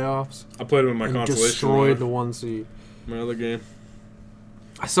the playoffs I played him in my and consolation. destroyed the winner. 1 seed. My other game.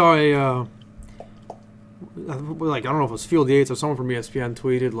 I saw I don't know if it was Field Yates or someone from ESPN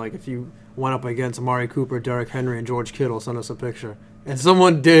tweeted, like, if you went up against Amari Cooper, Derrick Henry, and George Kittle, send us a picture. And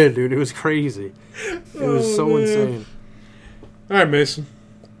someone did, dude. It was crazy. It was so man. insane. All right, Mason.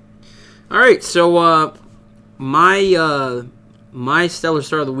 All right, so my stellar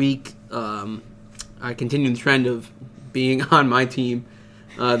star of the week, I continue the trend of being on my team.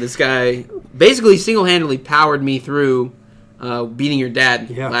 This guy basically single-handedly powered me through beating your dad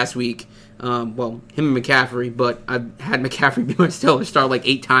last week. Well, him and McCaffrey, but I've had McCaffrey be my stellar star like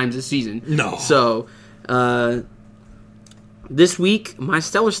 8 times this season. No. So this week, my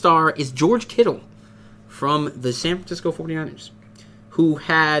stellar star is George Kittle from the San Francisco 49ers, who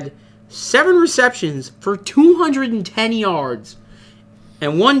had 7 receptions for 210 yards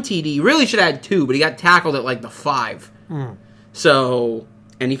and 1 TD. Really should have had 2, but he got tackled at like the 5. So,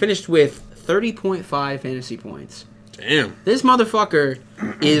 and he finished with 30.5 fantasy points. Damn. This motherfucker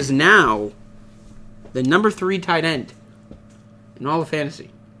is now the number 3 tight end in all of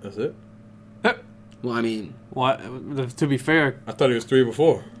fantasy. That's it? Well, I mean, What? To be fair, I thought he was 3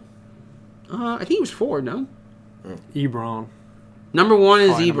 before. I think he was 4, no? Ebron. Number 1 is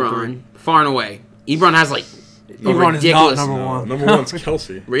Probably number Ebron, far and away. Ebron has like a Ebron is not ridiculous... number 1. Number 1's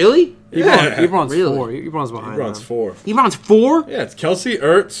Kelsey. Really? Yeah. Ebron's Really? 4. Ebron's behind Ebron's them. 4. Ebron's 4? Yeah, it's Kelsey,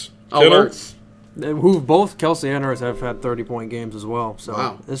 Ertz, Oh, Kittle. Ertz. Who both Kelsey and Ertz have had 30-point games as well. So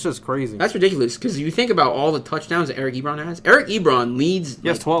Wow. it's just crazy. That's ridiculous, because you think about all the touchdowns that Eric Ebron has. Eric Ebron leads...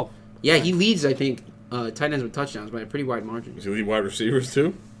 Yes, 12. Yeah, he leads, I think, tight ends with touchdowns by a pretty wide margin. Does he lead wide receivers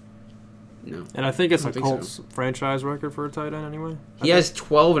too? No. And I think it's I a don't think Colts franchise record for a tight end anyway. He has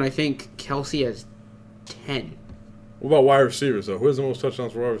 12, and I think Kelsey has 10. What about wide receivers though? Who has the most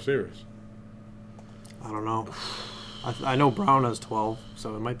touchdowns for wide receivers? I don't know. I know Brown has 12,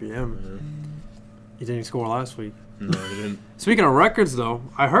 so it might be him. He didn't score last week. No, he didn't. Speaking of records, though,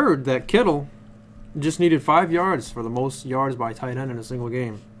 I heard that Kittle just needed 5 yards for the most yards by tight end in a single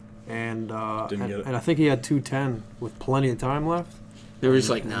game. And Didn't get it. and I think he had 210 with plenty of time left. They were just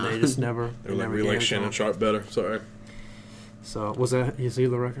like, And nah. they just never. They were like, never we gave like it to Shannon him. Sharp better. Sorry. So was that you see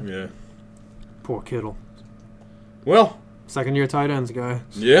the record? Yeah. Poor Kittle, Well, second year tight ends guy.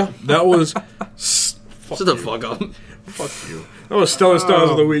 yeah, that was. Shut the fuck up. Fuck you. That was Stellar Stars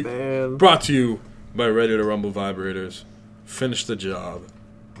of the Week. Man. Brought to you by Ready to Rumble Vibrators. Finish the job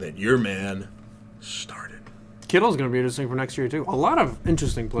that your man started. Kittle's going to be interesting for next year too. A lot of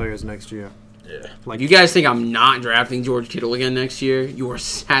interesting players next year. Yeah. Like You guys think I'm not drafting George Kittle again next year? You are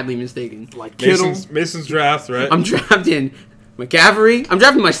sadly mistaken. like Kittle. Mason's draft, right? I'm drafting McCaffrey. I'm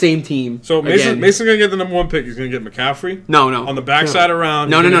drafting my same team. So again. Mason's going to get the number 1 pick. He's going to get McCaffrey. No. On the backside around,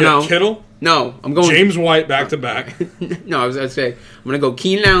 No, he's no, gonna no, get no. Kittle, No, I'm going... James White back to back. No, I was going to say, I'm going to go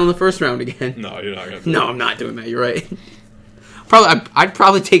Keenan Allen in the first round again. No, you're not going to. No, I'm not doing that. You're right. I'd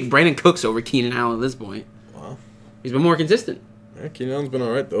probably take Brandon Cooks over Keenan Allen at this point. Wow. He's been more consistent. Yeah, Keenan Allen's been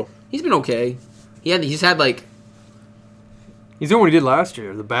all right though. He's been okay. He's had like... He's doing what he did last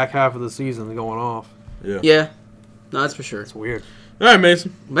year. The back half of the season going off. Yeah. Yeah. No, that's for sure. It's weird. All right,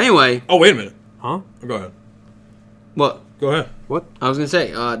 Mason. But anyway, Oh, wait a minute. Huh? Go ahead. what? Go ahead. What? I was going to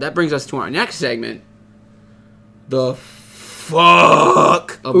say, that brings us to our next segment. The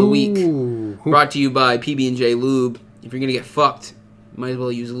fuck of the week. Ooh. Brought to you by PB&J Lube. If you're going to get fucked, you might as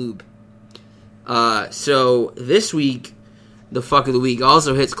well use lube. So this week, the fuck of the week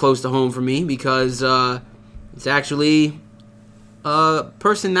also hits close to home for me because it's actually a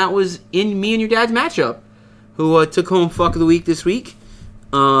person that was in me and your dad's matchup who took home fuck of the week this week.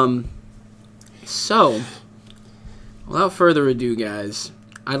 So, without further ado, guys,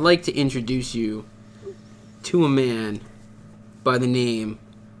 I'd like to introduce you to a man by the name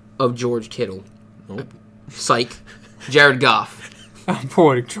of George Kittle. Oh. Psych. Jared Goff.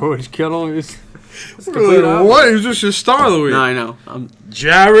 Poor George Kittle. It's a complete opposite. What? He was just your star of the week. No, I know.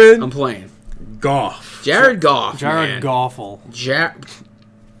 Jared I'm playing. Goff. Jared Goff. Jared man. Goffel.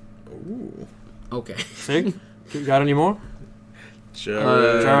 Okay. Sig? You got any more?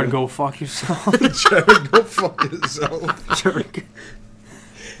 Jared. Jared, go fuck yourself. Jared, go fuck yourself. Jared.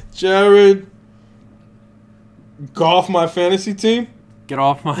 Jared Goff, my fantasy team. Get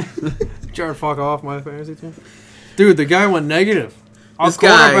off my... Jared, fuck off my fantasy team. Dude, the guy went negative. Our This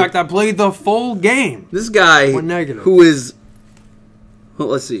guy- quarterback that played the full game. This guy We're negative. who is... Well,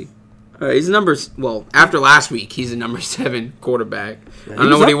 let's see. All right, he's number... Well, after last week, he's a number 7 quarterback. I don't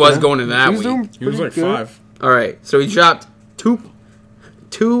know what he was going into that He was week. doing He was pretty like good. 5. All right, so he dropped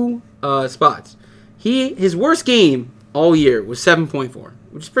two spots. His worst game all year was 7.4,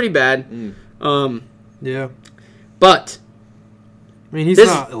 which is pretty bad. Yeah. But I mean, he's This-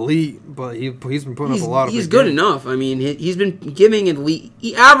 not elite, but he's been putting up a lot of he's big good games. enough. I mean, he's been giving at least...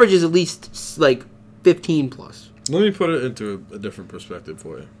 He averages at least, like, 15 plus. Let me put it into a different perspective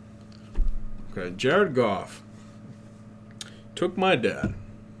for you. Okay, Jared Goff took my dad,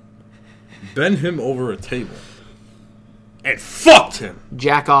 bent him over a table, and fucked him.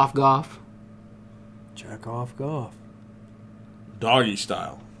 Jack off Goff. Jack off Goff. Doggy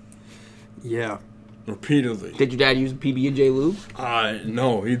style. Yeah. Repeatedly. Did your dad use PB&J lube?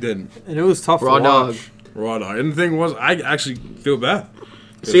 No, he didn't. And it was tough Raw to dog. watch. Raw dog. And the thing was, I actually feel bad.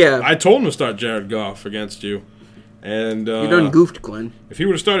 So, yeah. I told him to start Jared Goff against you. And You done goofed, Glenn. if he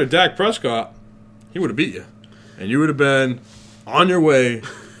would have started Dak Prescott, he would have beat you. And you would have been on your way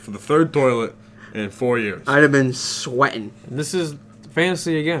for the third toilet in 4 years. I'd have been sweating. And this is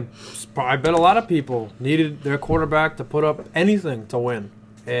fantasy again. I bet a lot of people needed their quarterback to put up anything to win,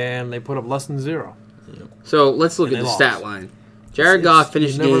 and they put up less than 0. So let's look And at the they stat lost. line. Jared Goff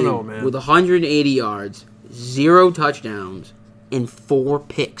finished the you never game know, man. with 180 yards, 0 touchdowns, and 4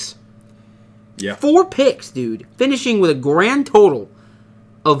 picks. Yeah. 4 picks, dude. Finishing with a grand total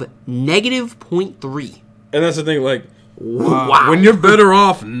of negative 0.3. And that's the thing, like, Wow. when you're better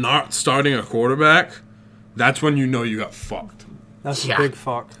off not starting a quarterback, that's when you know you got fucked. That's Yeah. a big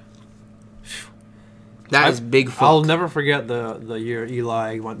fuck. That is big fuck. I'll never forget the year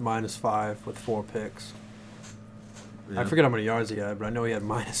Eli went -5 with 4 picks. I forget how many yards he had, but I know he had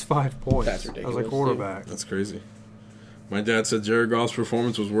 -5 points. That's As ridiculous, a quarterback. That's crazy. My dad said Jared Goff's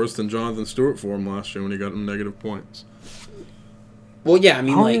performance was worse than Jonathan Stewart for him last year when he got him negative points. Well, yeah, I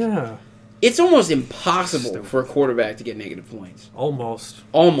mean, Oh, like, yeah. it's almost impossible for a quarterback to get negative points. Almost.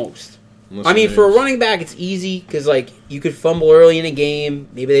 Almost. Unless I mean, your for a name's- running back, it's easy because, like, you could fumble early in a game.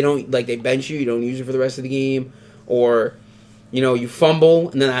 Maybe they don't, like, they bench you. You don't use it for the rest of the game. Or, you know, you fumble,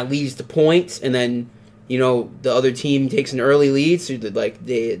 and then that leads to points. And then, you know, the other team takes an early lead. So,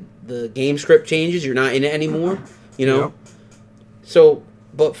 the game script changes. You're not in it anymore, you know? Yep. So,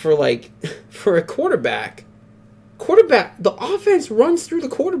 but for, like, for a quarterback, the offense runs through the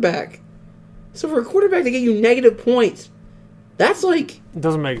quarterback. So, for a quarterback to get you negative points, that's like... It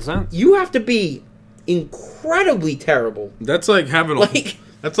doesn't make sense. You have to be incredibly terrible. That's like having a... Like-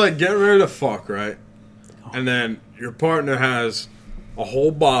 That's like getting ready to fuck, right? And then your partner has a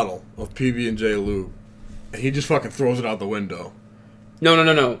whole bottle of PB&J lube, and he just fucking throws it out the window.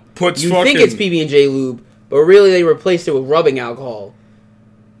 No. Puts you fucking... think it's PB&J lube, but really they replaced it with rubbing alcohol.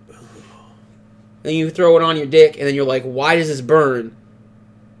 And you throw it on your dick, and then you're like, why does this burn?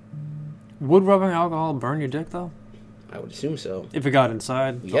 Would rubbing alcohol burn your dick, though? I would assume so. If it got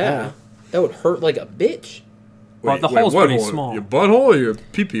inside? the Yeah. hole? That would hurt like a bitch. Well, the hole's what pretty hole? small. Your butthole or your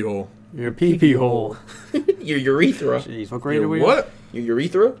pee-pee hole? Your pee-pee hole. Your urethra. Jeez, what grade Your are we what? Your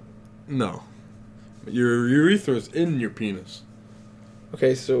urethra? No. Your urethra is in your penis.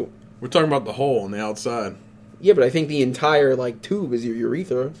 Okay, so... We're talking about the hole on the outside. Yeah, but I think the entire, like, tube is your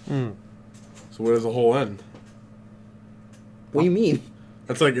urethra. So where does the hole end? What do you mean?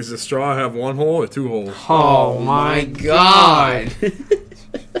 That's like, does the straw have one hole or 2 holes? Oh, my God.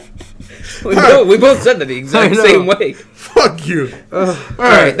 we both said that the exact I know. same way. Fuck you.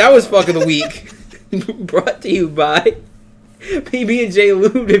 Alright, that was fuck of the week. Brought to you by PB&J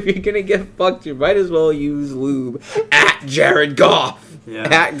Lube. If you're gonna get fucked, you might as well use lube. At Jared Goff. Yeah.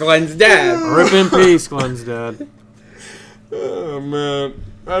 At Glenn's dad. Rip in peace, Glenn's dad. Oh, man.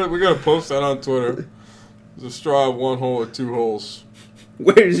 We gotta post that on Twitter. Does a straw have 1 hole or 2 holes?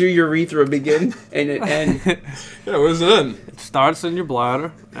 Where does your urethra begin and it end? Yeah, where's it end? It starts in your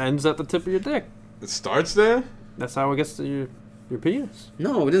bladder, ends at the tip of your dick. It starts there? That's how it gets to your penis.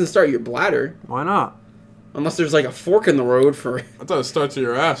 No, it doesn't start your bladder. Why not? Unless there's like a fork in the road for... I thought it starts at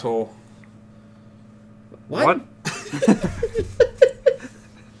your asshole. What?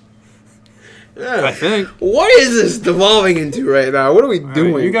 Yeah. I think. What is this devolving into right now? What are we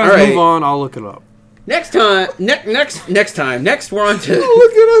doing? All right, you guys All right. move on. I'll look it up. Next time, next we're on Oh, to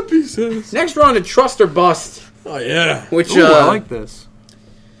look it up, he says. next we're on to Trust or Bust, Oh, yeah. which Ooh, I like this.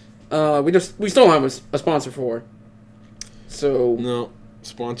 we still don't have a sponsor for. So No.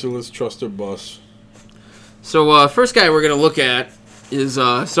 Sponsorless Trust or Bus. First guy we're gonna look at is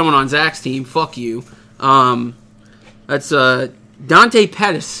someone on Zach's team. Fuck you. That's Dante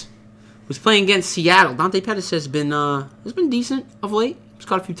Pettis, who's playing against Seattle. Dante Pettis has been decent of late. He's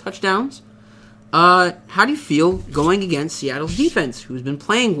got a few touchdowns. How do you feel going against Seattle's defense, who's been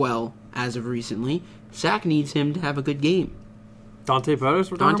playing well as of recently? Zach needs him to have a good game. Dante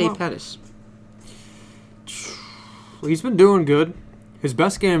Pettis, we're talking Dante about? Pettis. Well, he's been doing good. His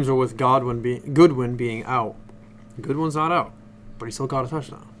best games are with Goodwin being out. Goodwin's not out, but he still got a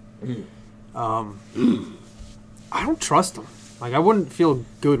touchdown. I don't trust him. Like, I wouldn't feel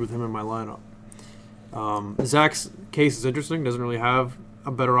good with him in my lineup. Zach's case is interesting. Doesn't really have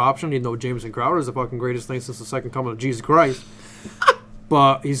a better option, even though Jameson Crowder is the fucking greatest thing since the second coming of Jesus Christ.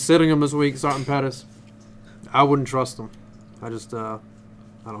 But he's sitting him this week, starting Pettis. I wouldn't trust him. I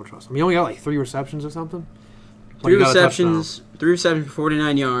don't trust him. He only got like 3 receptions or something. But Three he got a receptions for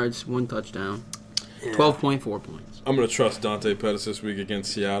 49 yards, 1 touchdown, touchdown. 12.4 points. I'm going to trust Dante Pettis this week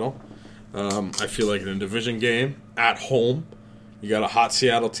against Seattle. I feel like in a division game, at home, you got a hot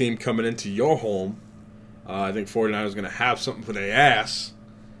Seattle team coming into your home. I think 49ers is going to have something for their ass.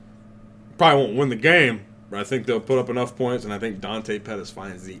 Probably won't win the game, but I think they'll put up enough points, and I think Dante Pettis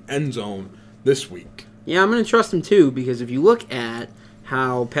finds the end zone this week. Yeah, I'm going to trust him too, because if you look at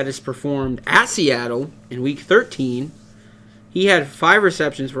how Pettis performed at Seattle in Week 13, He had 5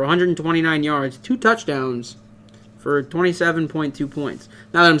 receptions for 129 yards, 2 touchdowns for 27.2 points.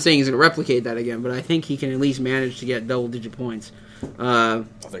 Not that I'm saying he's going to replicate that again, but I think he can at least manage to get double-digit points. I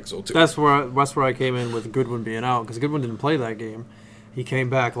think so, too. That's where I came in with Goodwin being out, because Goodwin didn't play that game. He came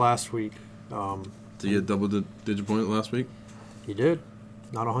back last week. Did he get double-digit point last week? He did.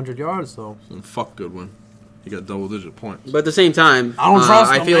 Not 100 yards, though. So fuck Goodwin. He got double-digit points. But at the same time, I don't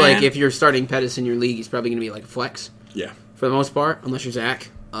trust him, I feel man. like if you're starting Pettis in your league, he's probably going to be like flex Yeah. for the most part, unless you're Zach.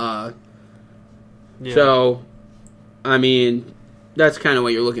 Yeah. So, I mean, that's kind of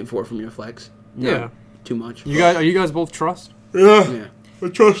what you're looking for from your flex. Not Yeah. too much. Are you guys both trust? Yeah. Yeah. I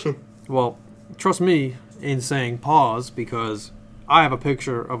trust him. Well, trust me in saying pause, because I have a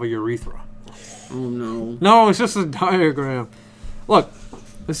picture of a urethra. Oh, no. No, it's just a diagram. Look,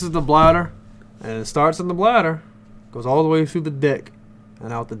 this is the bladder, and it starts in the bladder, goes all the way through the dick,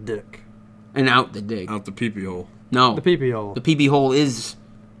 and out the dick. And out the dig. Out the pee-pee hole. No. The pee-pee hole. The pee-pee hole is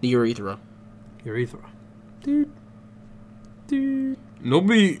the urethra. Urethra. Dude.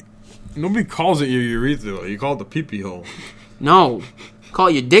 Nobody calls it your urethra. You call it the pee-pee hole. No. Call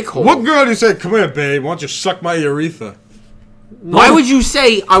it your dick hole. What girl do you say, come here, babe, why don't you suck my urethra? Why would you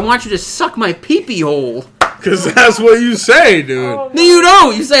say, I want you to suck my pee-pee hole? Because that's what you say, dude. No, you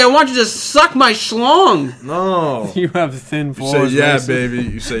don't. You say, I want you to suck my schlong. No. You have thin You floors. say, yeah, Mason. baby.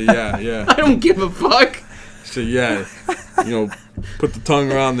 You say, yeah, yeah. I don't give a fuck. You say, yeah. Put the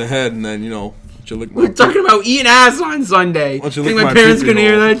tongue around the head and then, why don't you lick my We're talking about eating ass on Sunday. Why don't you Think lick my my parents pee-pee gonna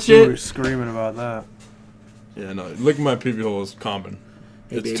hear hole? that You were shit? screaming about that. Yeah, no. Licking my pee-pee hole is common.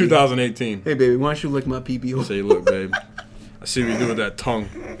 Hey, It's baby. 2018. Hey, baby, why don't you lick my pee-pee hole? Say, look, babe. I see what you do with that tongue.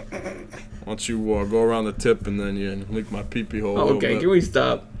 Why don't you go around the tip and then you lick my pee-pee hole a Oh, little okay, bit. can we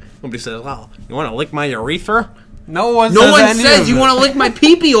stop? Nobody says, wow, you want to lick my urethra? No one No says one any says of you it. want to lick my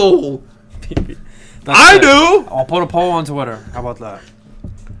pee-pee hole. That's I it. do! I'll put a poll on Twitter. How about that?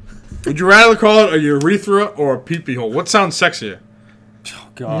 Would you rather call it a urethra or a pee-pee hole? What sounds sexier? Oh,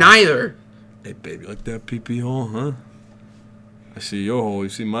 God. Neither. Hey, baby, like that pee-pee hole, huh? I see your hole. You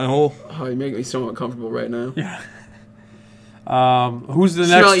see my hole? Oh, you make me so uncomfortable right now. Who's the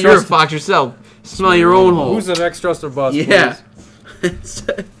Smell next your trust? fox yourself. Smell your own hole. Who's the next trust or bust? Yeah. please?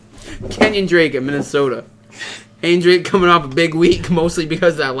 Kenyon Drake at Minnesota. Kenyon Drake coming off a big week, mostly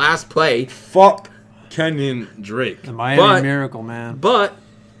because of that last play. Fuck Kenyon Drake. The Miami But- Miracle, man. But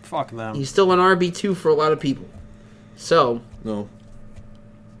Fuck them. he's still an RB2 for a lot of people. So No.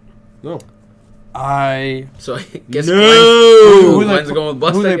 No. I. I guess No! Who Glenn's going with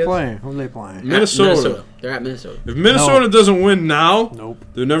bust, Who I they guess. playing? Who they playing? Minnesota. They're at Minnesota. If Minnesota doesn't win now, Nope.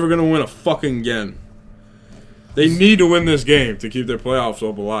 they're never going to win a fucking again. They need to win this game to keep their playoff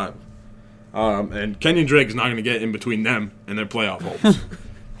hope alive. And Kenyon Drake is not going to get in between them and their playoff hopes.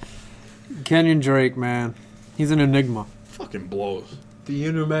 Kenyon Drake, man. He's an enigma. Fucking blows. The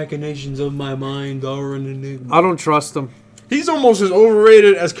inner machinations of my mind are an enigma. I don't trust him. He's almost as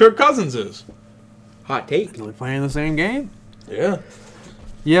overrated as Kirk Cousins is. Hot take. Are they playing the same game? Yeah.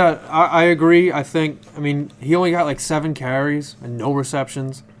 Yeah, I agree. I mean, he only got like 7 carries and no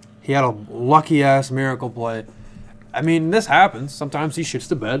receptions. He had a lucky-ass miracle play. I mean, this happens. Sometimes he shits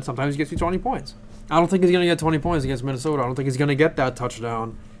the bed. Sometimes he gets you 20 points. I don't think he's going to get 20 points against Minnesota. I don't think he's going to get that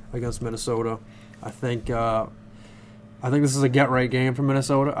touchdown against Minnesota. I think this is a get-right game for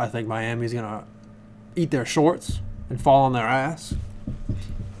Minnesota. I think Miami's going to eat their shorts and fall on their ass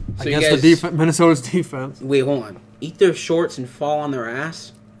So you against guys- the defense, Minnesota's defense. Wait, hold on. Eat their shorts and fall on their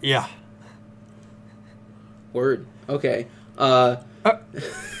ass? Yeah. Word. Okay. Yeah, So I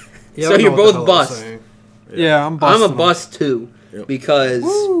don't you're know what the both hell I'm bust. saying. Yeah, I'm I'm busting. a them. bust too. Yep. Because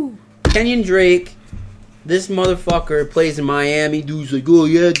Kenyon Drake, this motherfucker plays in Miami. Dude's like, oh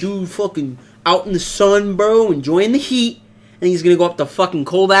yeah, dude, fucking out in the sun, bro, enjoying the heat. And he's gonna go up to fucking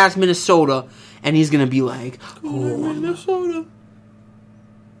cold ass Minnesota and he's gonna be like, oh, Minnesota.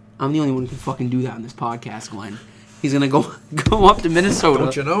 I'm the only one who can fucking do that on this podcast, Glenn. He's gonna go up to Minnesota.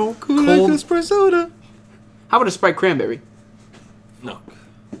 Don't you know? Cold. Minnesota. How about a Sprite cranberry? No.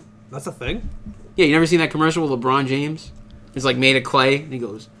 That's a thing. Yeah, you never seen that commercial with LeBron James? It's like made of clay, and he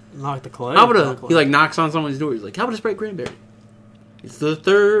goes, Not like the clay. how about he like knocks on someone's door. He's like, how about a Sprite cranberry? It's the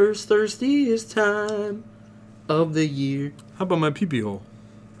thirstiest time of the year. How about my pee-pee hole?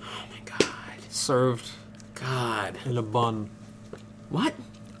 Oh my god. served God. in a bun, What?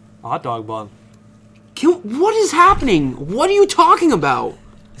 a hot dog bun. What is happening? What are you talking about?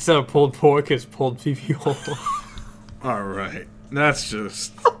 Instead of pulled pork, it's pulled pee-pee hole. All right. That's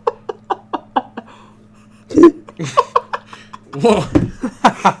just... Whoa.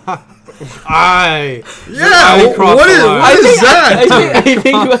 Aye. Yeah, crossed what the is, line. what is that? I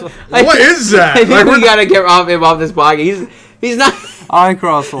think What is that? I think Like, we what- gotta get him off this podcast. He's not. I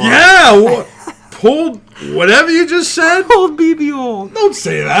crossed the line. Yeah, pulled whatever you just said. Pulled BB hole. Don't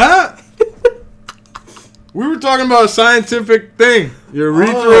say that. We were talking about a scientific thing. Your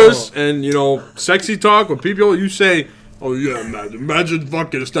urethras and, sexy talk with people. You say, oh, yeah, imagine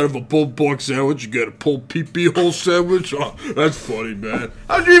fucking instead of a pulled pork sandwich, you get a pulled pee-pee hole sandwich. Oh, that's funny, man.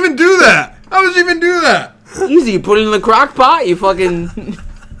 How'd you even do that? How would you even do that? Easy. You put it in the crock pot. You fucking.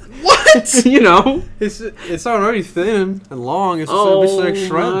 What? It's already thin and long. It's just like shreds.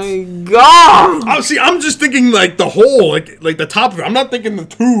 My God. Oh, see, I'm just thinking like the hole, like the top of it. I'm not thinking the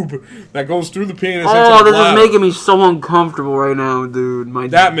tube that goes through the penis. Oh, into the this bladder. is making me so uncomfortable right now, dude. My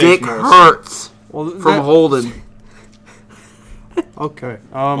That makes dick more hurts Well, from holding. Okay.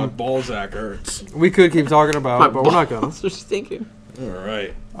 My Balzac hurts. We could keep talking about it, but we're not gonna. Just thinking. All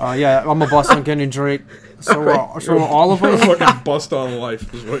right. Yeah, I'm a bust on Kenyon Drake. So, so all of us. Fucking bust on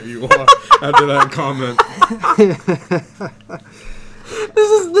life is what you are after that comment. This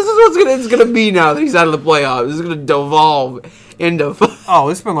is what's it's gonna be now that he's out of the playoffs. This is gonna devolve into Oh,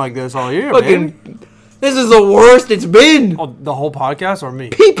 it's been like this all year, man. fucking. This is the worst it's been. Oh, the whole podcast or me?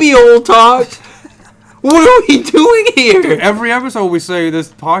 Pee-pee hole talk. What are we doing here? Every episode we say this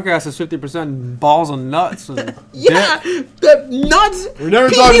podcast is 50% balls and nuts. And Yeah, dick. that nuts. We never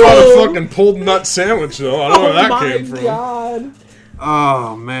pee talked about hole. a fucking pulled nut sandwich though. I don't know where that came from. God.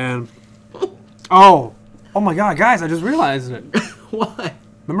 Oh man. Oh my God, guys! I just realized it. Why?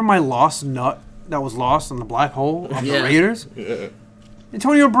 Remember my lost nut that was lost in the black hole of Yeah. the Raiders? Yeah.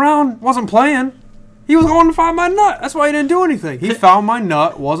 Antonio Brown wasn't playing. He was going to find my nut. That's why he didn't do anything. He found my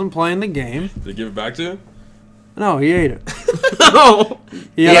nut, wasn't playing the game. Did they give it back to you? No, he ate it. Oh.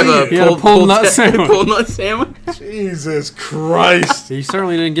 He had a pulled nut sandwich. Pulled nut sandwich. Jesus Christ. He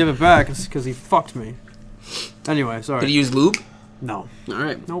certainly didn't give it back because he fucked me. Anyway, sorry. Did he use lube? No. All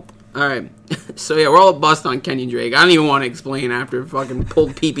right. Nope. All right. So yeah, we're all bust on Kenyon Drake. I don't even want to explain after fucking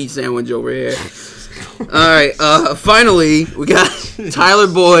pulled pee-pee sandwich over here. All right. Finally, we got Tyler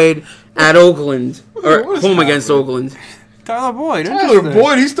Boyd at Oakland or What is home happening? against Oakland. Tyler Boyd. Tyler Interesting.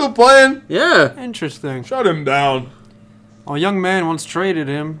 Boyd, he's still playing. Yeah. Interesting. Shut him down. A young man once traded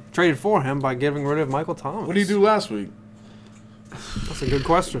for him by getting rid of Michael Thomas. What did he do last week? That's a good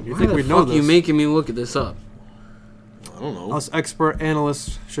question. You Why think the we'd know fuck this? you making me look at this up? I don't know. Us expert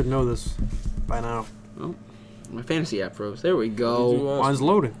analysts should know this by now. My fantasy app froze. There we What did he do go. last Mine's week?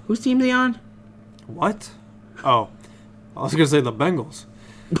 loading. Whose team's he on? What? Oh. I was going to say the Bengals.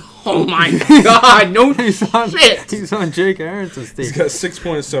 Oh my God! No shit. He's on Jake Aaronson's team. He's got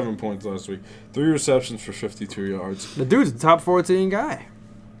 6.7 points last week. 3 receptions for 52 yards. The dude's a top 14 guy.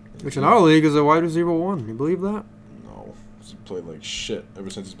 Which in our league is a wide receiver 1. You believe that? No. He's played like shit ever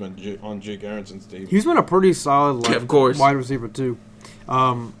since he's been on Jake Aaronson's team. He's been a pretty solid Yeah, of course. wide receiver too.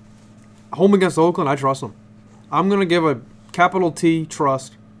 Home against Oakland, I trust him. I'm going to give a capital T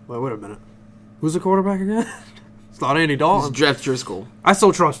trust. Wait a minute. Who's the quarterback again? It's not Andy It's Dalton. Jeff Driscoll. I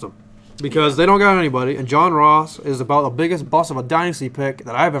still trust him because they don't got anybody, and John Ross is about the biggest bust of a dynasty pick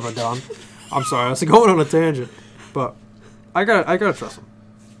that I've ever done. I'm sorry, I was going on a tangent, but I gotta trust him.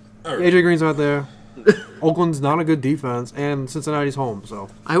 All right. AJ Green's not there. Oakland's not a good defense, and Cincinnati's home. So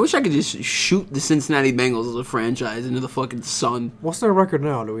I wish I could just shoot the Cincinnati Bengals as a franchise into the fucking sun. what's their record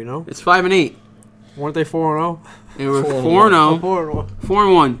now? Do we know? It's 5-8. Weren't they 4-0? They were 4-1. 4-0. 4-1.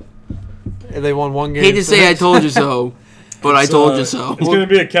 4-1. And they won one game. Hate to say I told you so, but I told you so. It's gonna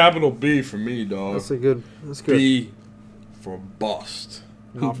be a capital B for me, dog. That's good. B for bust.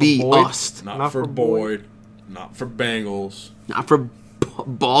 Not for Be Boyd. us. Not for Boyd. Not for Bengals. Not for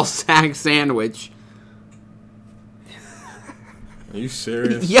ball sack sandwich. Are you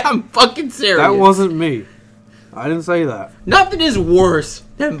serious? Yeah, I'm fucking serious. That wasn't me. I didn't say that. Nothing is worse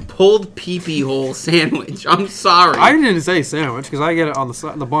than pulled pee-pee hole sandwich. I'm sorry. I didn't say sandwich because I get it on the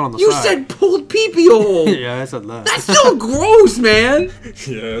side, the bun on the You side. said pulled pee-pee hole. Yeah, I said that. That's so gross, man.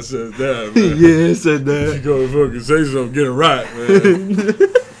 Yeah, I said that, man. Yeah, I said You that. go fucking say something, get it right, man.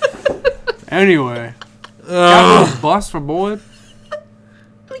 Anyway, capital bust for Boyd.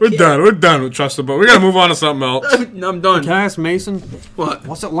 We're done with Trust the Boy. We gotta move on to something else. I'm done. Can I ask Mason, What?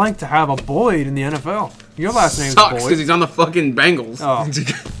 what's it like to have a Boyd in the NFL? Your last name's Sucks because Boyd. he's on the fucking Bengals. Oh,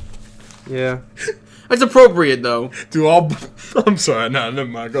 yeah. That's appropriate, though. Do all... I'm sorry, no, never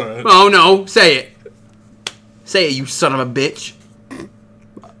mind, go ahead. Oh, no. Say it. Say it, you son of a bitch.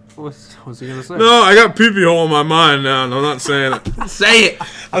 What's he gonna say? No, I got pee-pee hole in my mind now, and I'm not saying it. Say it.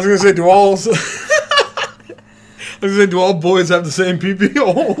 I was gonna say, do all... I was gonna say, do all boys have the same pee-pee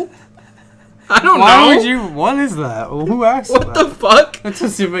hole? I don't Why know. would you? What is that? Well, who asked What that? the fuck? That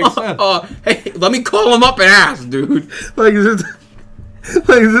doesn't make sense. Hey, let me call him up and ask, dude. Like, is it...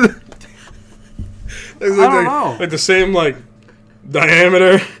 Like, is it... I don't know. Like the same, like,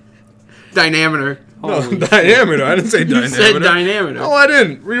 Diameter. Dynameter. No, Holy diameter. I didn't say You diameter. said dynameter. No, I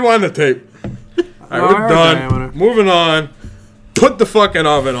didn't. Rewind the tape. All right, No, I we're heard done. diameter. Moving on. Put the fucking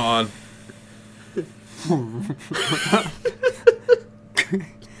oven on.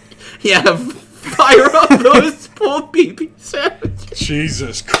 Yeah, fire up those pulled BB sandwiches.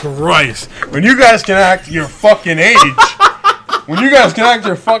 Jesus Christ. When you guys can act your fucking age, we'll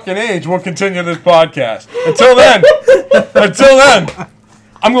continue this podcast. Until then,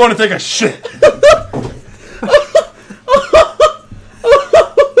 I'm going to take a shit.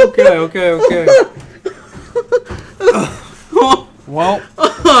 Okay. Well,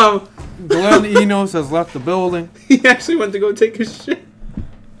 Glenn Enos has left the building. He actually went to go take a shit.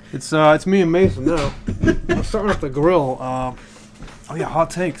 It's me and Mason now. I'm starting up the grill. Oh yeah, hot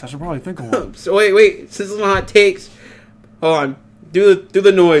takes. I should probably think of one. So wait. Sizzling hot takes. Hold on. Do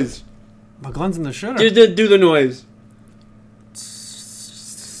the noise. My Glenn's in the shitter. Do the noise.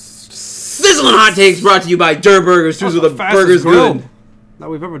 Sizzling hot takes brought to you by Durr Burgers. That's Who's the the fastest burgers grill good? that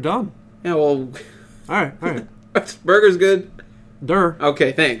we've ever done. Yeah, well, All right. burgers good. Durr.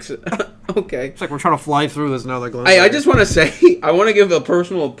 Okay, thanks. Okay. It's like we're trying to fly through this now that Glenn's I here. just want to say, I want to give a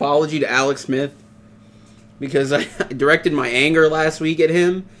personal apology to Alex Smith because I directed my anger last week at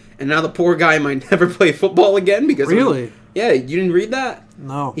him, and now the poor guy might never play football again because Really? Yeah, you didn't read that?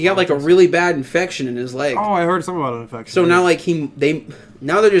 No. He got like a really bad infection in his leg. Oh, I heard something about an infection. So now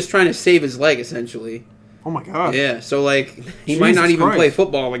now they're just trying to save his leg essentially. Oh my god. Yeah, so like he might not Jesus even Christ. play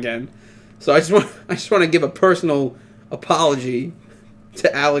football again. So I just want to give a personal apology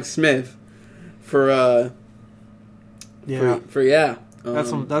to Alex Smith for Yeah. for yeah.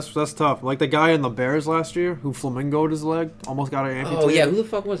 That's tough. Like the guy in the Bears last year who flamingoed his leg, almost got it amputated. Oh yeah, who the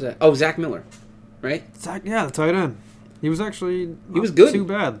fuck was that? Oh, Zach Miller, right? Zach, yeah, the tight end. He was actually was not good. too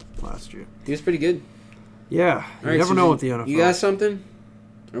bad last year. He was pretty good. Yeah, All you right, never know Susan, with the NFL. You got something?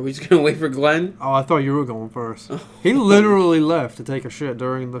 Or are we just gonna wait for Glenn? Oh, I thought you were going first. He literally left to take a shit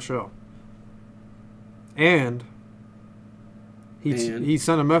during the show, and he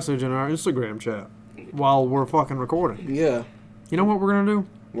sent a message in our Instagram chat while we're fucking recording. Yeah. You know what we're gonna do?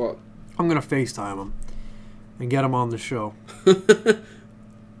 What? I'm gonna FaceTime him and get him on the show.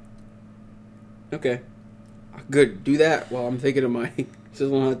 Okay. Good. Do that while I'm thinking of my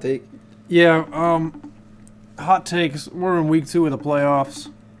sizzling hot take. Yeah. Hot takes. We're in week 2 of the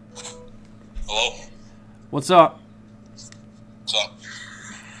playoffs. Hello? What's up? What's up?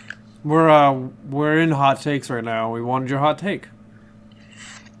 We're in hot takes right now. We wanted your hot take.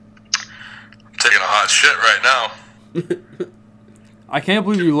 I'm taking a hot shit right now. I can't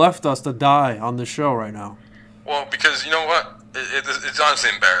believe you left us to die on this show right now. Well, because you know what? It's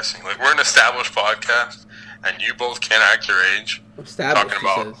honestly embarrassing. Like, we're an established podcast, and you both can't act your age. Established,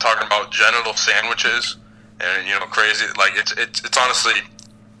 Talking about genital sandwiches and, you know, crazy. Like, it's honestly,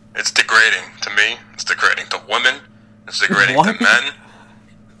 it's degrading to me. It's degrading to women. It's degrading What? to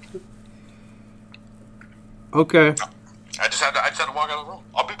men. Okay. I just had to walk out of the room.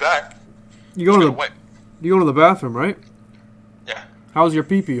 I'll be back. You go to the Wait. you go to the bathroom, right? Yeah. How's your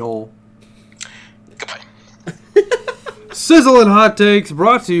pee-pee hole? Goodbye. Sizzling hot takes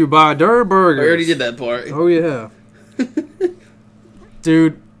brought to you by Durr Burgers. I already did that part. Oh yeah.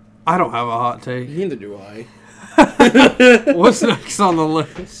 Dude, I don't have a hot take. Neither do I. What's next on the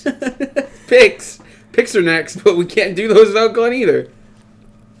list? Picks. Picks are next, but we can't do those without Glenn either.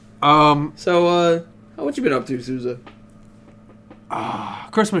 So, what you been up to, Sousa?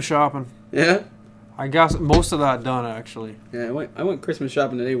 Christmas shopping. Yeah? I got most of that done actually. Yeah, I went Christmas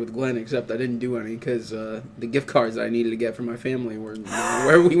shopping today with Glenn, except I didn't do any because the gift cards I needed to get for my family were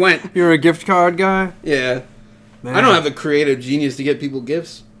where we went. You're a gift card guy? Yeah. Man. I don't have the creative genius to get people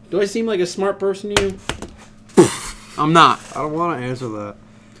gifts. Do I seem like a smart person to you? I'm not. I don't want to answer that.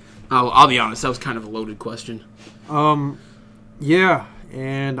 I'll be honest, that was kind of a loaded question. Yeah,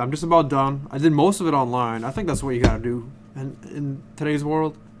 and I'm just about done. I did most of it online. I think that's what you gotta do in today's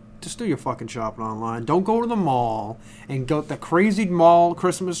world. Just do your fucking shopping online. Don't go to the mall and go the crazy mall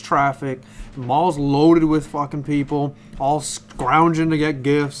Christmas traffic. The mall's loaded with fucking people, all scrounging to get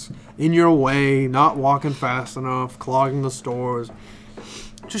gifts, in your way, not walking fast enough, clogging the stores.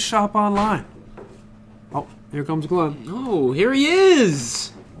 Just shop online. Oh, here comes Glenn. Oh, here he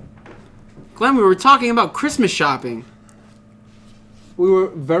is! Glenn, we were talking about Christmas shopping. We were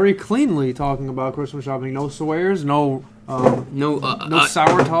very cleanly talking about Christmas shopping. No swears, no No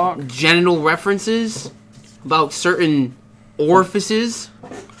sour talk. genital references about certain orifices.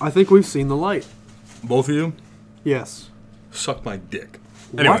 I think we've seen the light. Both of you Yes. suck my dick.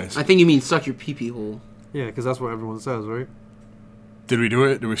 What? Anyways, I think you mean suck your pee-pee hole. Yeah, because that's what everyone says, right? Did we do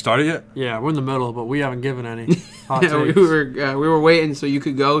it? Did we start it yet? Yeah, we're in the middle, but we haven't given any hot Yeah, takes. we were waiting so you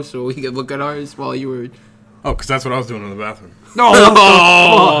could go so we could look at ours while you were. Oh, because that's what I was doing in the bathroom. No.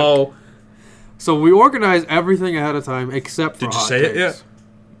 Oh, So we organize everything ahead of time except for Did you hot say takes. it yet?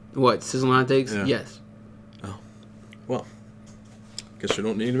 what sizzling hot takes? Yeah. Yes. Well, guess you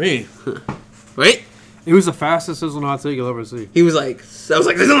don't need me. Wait, It was the fastest sizzling hot take you'll ever see. he was like, I was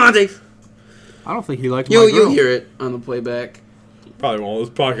like sizzling hot takes. I don't think he liked my You'll grill. hear it on the playback. Probably won't. This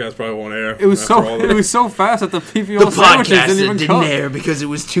podcast probably won't air. It was after all so that. it was so fast that the PPO The sandwiches podcast didn't even didn't cook. air because it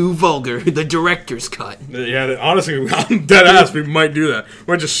was too vulgar. The director's cut. Yeah, honestly, I'm dead ass. We might do that.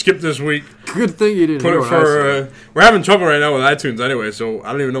 We're just skip this week. Good thing you didn't Put hear it what I said. for. We're having trouble right now with iTunes anyway, so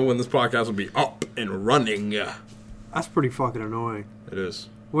I don't even know when this podcast will be up and running. Yeah, That's pretty fucking annoying. it is.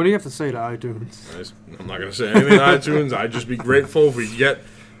 What do you have to say to iTunes? I'm not gonna say anything on iTunes. I'd just be grateful if we get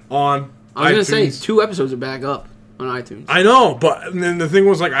on. I was gonna iTunes. say 2 episodes are back up on iTunes. I know, but then the thing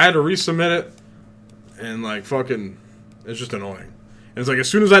was like I had to resubmit it, and like fucking, it's just annoying. And it's like as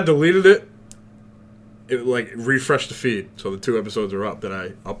soon as I deleted it, it like refreshed the feed, so the 2 episodes are up that I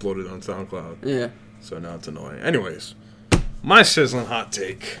uploaded on SoundCloud. Yeah. So now it's annoying. Anyways, my sizzling hot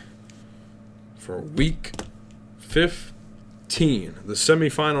take for week 15, the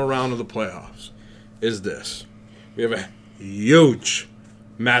semifinal round of the playoffs, is this: we have a huge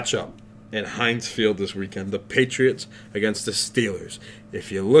matchup in Heinz Field this weekend. The Patriots against the Steelers.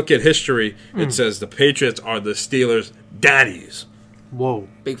 If you look at history, it says the Patriots are the Steelers' daddies. Whoa.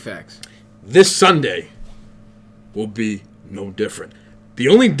 Big facts. This Sunday will be no different. The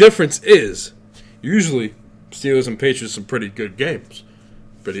only difference is, usually, Steelers and Patriots are pretty good games.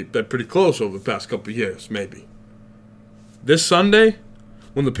 They're pretty close over the past couple of years, maybe. This Sunday,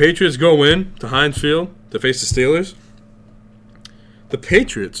 when the Patriots go in to Heinz Field to face the Steelers, the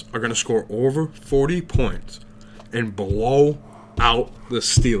Patriots are going to score over 40 points and blow out the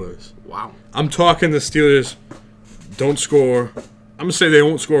Steelers. Wow. I'm talking the Steelers don't score. I'm going to say they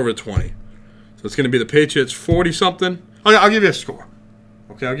won't score over 20. So it's going to be the Patriots 40-something. I'll give you a score.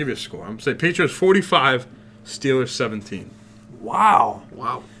 Okay, I'll give you a score. I'm going to say Patriots 45, Steelers 17. Wow.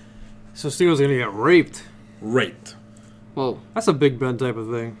 Wow. So Steelers are gonna get raped. Raped. Whoa. That's a Big Ben type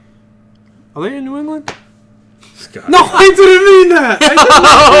of thing. Are they in New England? Scott. No, I didn't mean that.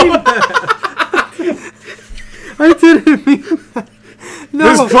 I didn't mean that. No,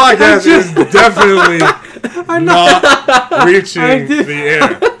 This podcast is definitely not reaching I did- the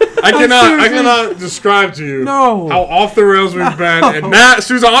air. I cannot describe to you No. how off the rails we've been. And that,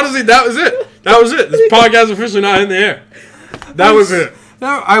 Susan, honestly, that was it. That was it. This podcast is officially not in the air. That was it. No,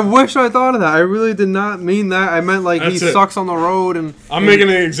 I wish I thought of that. I really did not mean that. I meant like That's he it. sucks on the road and. I'm making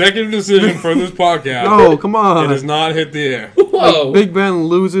an executive decision for this podcast. No, come on. It has not hit the air. Whoa. Big Ben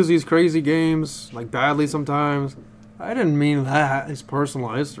loses these crazy games, like badly sometimes. I didn't mean that. His personal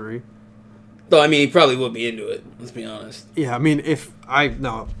history. Though, I mean, he probably would be into it. Let's be honest. Yeah, I mean, if I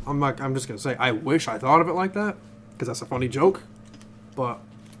no, I'm not. I'm just gonna say I wish I thought of it like that because that's a funny joke, but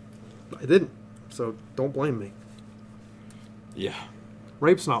I didn't. So don't blame me. Yeah.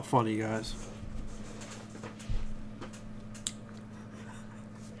 Rape's not funny, guys.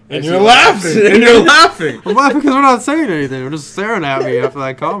 And you're laughing. And you're laughing. I'm laughing because we're not saying anything. We're just staring at me after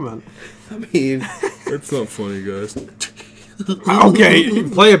that comment. I mean, It's not funny, guys. Okay,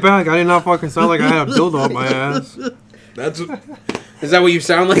 play it back. I did not fucking sound like I had a dildo up my ass. That's. is that what you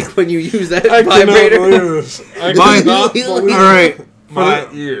sound like when you use that I cannot vibrator? believe this. I My- cannot believe All right, my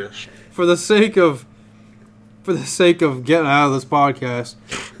ears. for the sake of getting out of this podcast,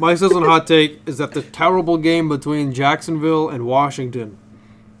 my sizzling hot take is that the terrible game between Jacksonville and Washington,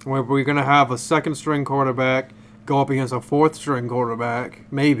 where we're gonna have a second string quarterback go up against a fourth string quarterback,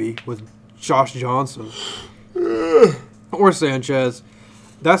 maybe with Josh Johnson or Sanchez,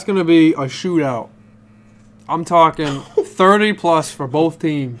 that's gonna be a shootout. I'm talking 30 plus for both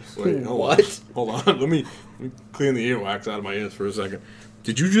teams. Wait, What? Hold on. Let me clean the earwax out of my ears for a second.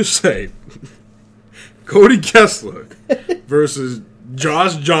 Did you just say Cody Kessler versus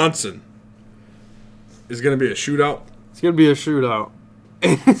Josh Johnson is going to be a shootout? It's gonna be a shootout.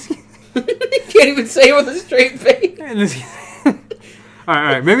 Can't even say it with a straight face. all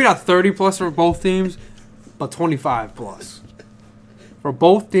right, maybe not 30 plus for both teams, but 25 plus for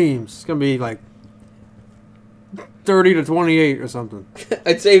both teams. It's gonna be like 30 to 28 or something.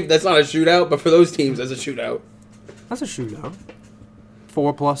 I'd say that's not a shootout, but for those teams, that's a shootout. That's a shootout.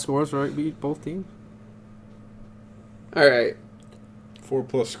 4 plus scores, right? Beat both teams. All right.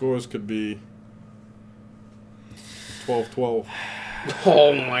 4+ scores could be 12-12.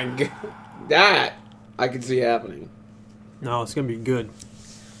 Oh my god, that I could see happening. No, it's gonna be good.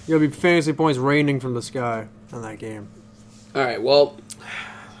 It's gonna be fantasy points raining from the sky in that game. All right. Well,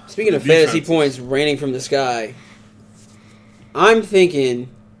 speaking of Defenses. fantasy points raining from the sky, I'm thinking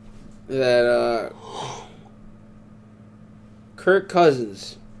that Kirk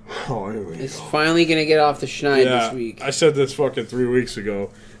Cousins Oh, here we is go. finally going to get off the schneid Yeah, this week. I said this fucking 3 weeks ago,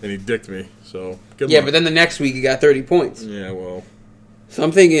 and he dicked me. So good Yeah, luck. but then the next week he got 30 points. Yeah, well, So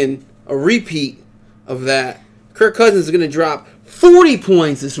I'm thinking a repeat of that. Kirk Cousins is going to drop 40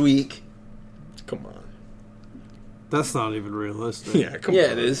 points this week. come on. That's not even realistic. Yeah, come Yeah,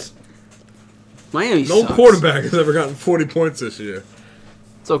 on. it is. Miami No sucks. quarterback has ever gotten 40 points this year.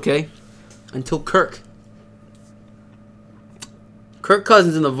 It's okay. Until Kirk. Kirk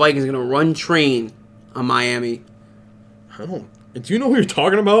Cousins and the Vikings are going to run train on Miami. I don't. Do you know who you're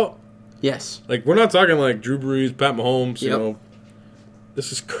talking about? Yes. Like, we're not talking like Drew Brees, Pat Mahomes, you Yep. know.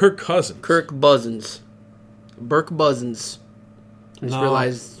 This is Kirk Cousins. Kirk Buzzins. Burke Buzzins. I just No.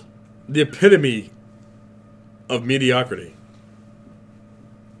 realized. The epitome of mediocrity.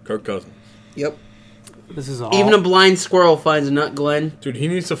 Kirk Cousins. Yep. This is all. Even a blind squirrel finds a nut, Glenn. Dude, he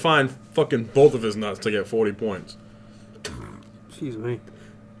needs to find fucking both of his nuts to get 40 points. Excuse me.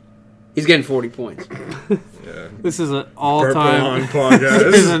 He's getting 40 points. Yeah. This is an Purple all-time. on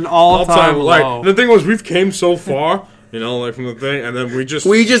podcast. This is an all-time low. Like, the thing was, we've came so far, you know, like from the thing, and then we just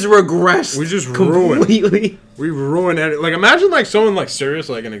regressed. We just ruined. completely. we ruined it. Like, imagine like someone like serious,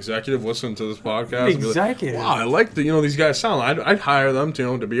 like an executive, listening to this podcast. and be like, Executive? wow, I like the these guys sound. I'd hire them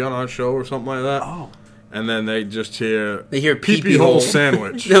to to be on our show or something like that. Oh. And then they just hear They hear pee-pee pee-pee hole hole.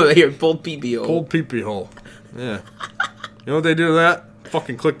 sandwich. No, they hear pulled pee-pee hole. Cold pee-pee hole. Yeah. You know what they do to that?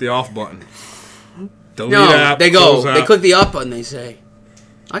 Fucking click the off button. Delete No, app, they close go. They app. click the up button. They say,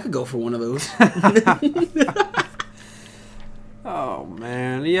 "I could go for one of those." Oh,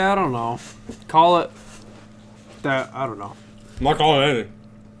 man. Yeah, I don't know. Call it that. I don't know. I'm not calling it anything.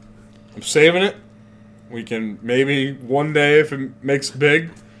 I'm saving it. We can maybe one day, if it makes big,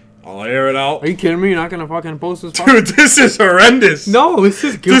 I'll air it out. Are you kidding me? You're not going to fucking post this? Dude, this is horrendous. No, this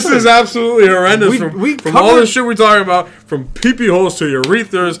is good. This is absolutely horrendous. We From all covered- the shit we talk about, from pee-pee holes to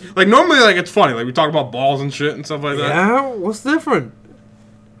urethras. Like, normally, like, it's funny. Like, we talk about balls and shit and stuff like that. Yeah, what's different?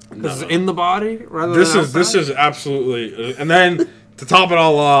 Because it's in the body rather This than is this outside? is absolutely... And then, to top it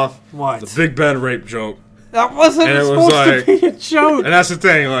all off, What? the Big Ben rape joke. That wasn't And it was supposed like- to be a joke. And that's the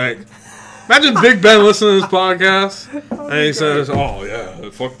thing, like... Imagine Big Ben listening to this podcast, and he says, "Oh yeah,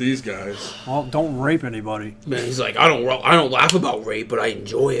 fuck these guys." Well, don't rape anybody. Man, he's like, I don't laugh about rape, but I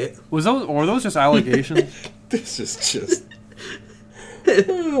enjoy it. Were those just allegations? This is just.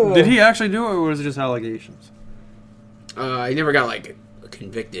 Did he actually do it, or was it just allegations? He never got like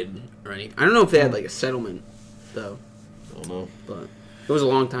convicted or anything. I don't know if they had like a settlement though, I don't know. but it was a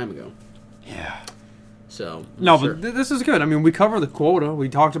long time ago. Yeah. So No, sure. but this is good. I mean, we covered the quota. We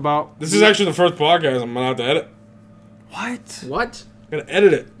talked about This is actually the first podcast I'm gonna have to edit. what? What? I'm gonna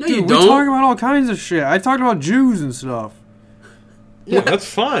edit it. No, Dude, you we don't. talk about all kinds of shit. I talked about Jews and stuff. Yeah, that's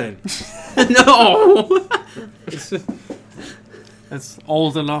fine. No. It's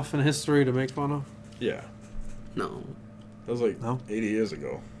old enough in history to make fun of. Yeah, No. that was like No? 80 years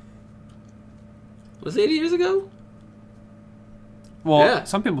ago. Was it 80 years ago? Well, Yeah.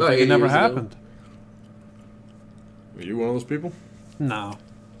 some people Well, think it 80 never years ago. happened. Are you one of those people? No,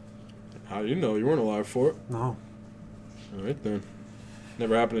 How do you know? You weren't alive for it. no, All right then.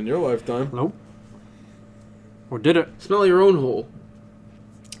 Never happened in your lifetime. nope. Or did it? Smell your own hole.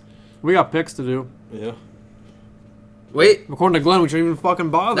 We got picks to do. Yeah. Wait. According to Glenn, we shouldn't even fucking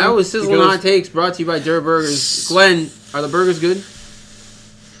bother. That was Sizzling because- Hot Takes brought to you by Durr Burgers. Glenn, are the burgers good?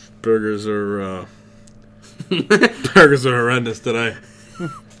 Burgers are burgers are horrendous today. I was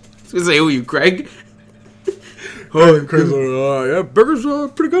going to say, who are you, Craig? Oh, crazy! Yeah, burgers are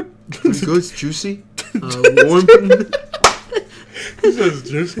pretty good. Pretty good. It's juicy. Warm. He says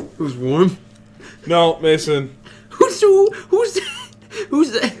juicy. It was warm. No, Mason.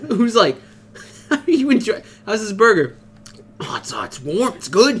 Who's like, you enjoy, how's this burger? Oh, it's warm. It's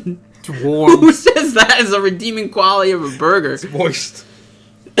good. It's warm. Who says that is a redeeming quality of a burger? Moist.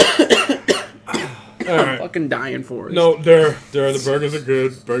 All right. Fucking dying for it. No, the burgers are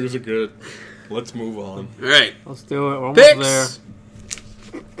good. Burgers are good. Let's move on. All right. Let's do it. We're almost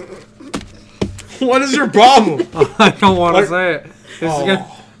Picks. What is your problem? there. I don't want Like- to say it. This is Oh. good.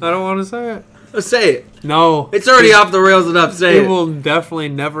 I don't want to say it. Let's say it. No. It's already off the rails enough. Say It it. will definitely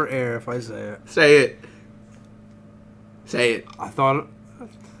never air if I say it. Say it. Say it. I thought.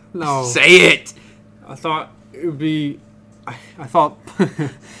 No. Say it. I thought it would be. I thought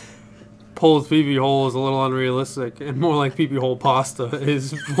Pole's pee-pee hole is a little unrealistic, and more like pee-pee hole pasta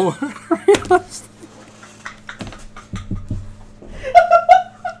is more realistic.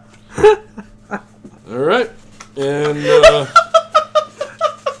 All right. And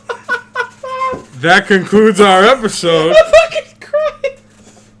that concludes our episode. fucking crying.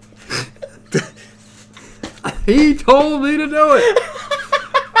 He told me to do it.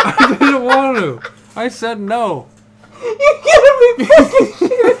 I didn't want to. I said no. You gotta be fucking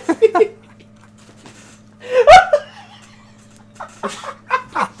shitting me.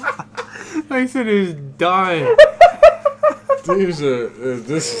 I said he was dying.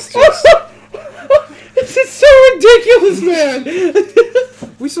 This is just... This is so ridiculous, man.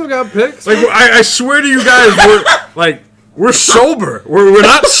 We still got picks. Like, I swear to you guys, we're sober. We're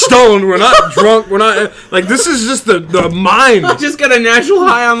not stoned. We're not drunk. We're not... Like, this is just the mind. I just got a natural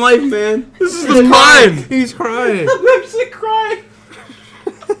high on life, man. This is the mind. He's crying. I'm actually crying.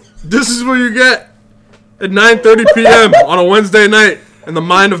 This is what you get at 9:30 p.m. on a Wednesday night in the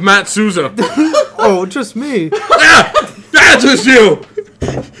mind of Matt Souza. Oh, just me. Yeah, that's just you.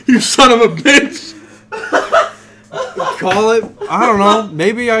 You son of a bitch. Call it. I don't know.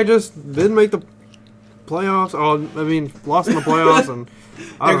 Maybe I just didn't make the playoffs. Oh, I mean, lost in the playoffs, and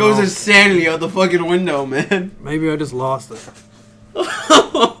There goes insanity out the fucking window, man. maybe I just lost it.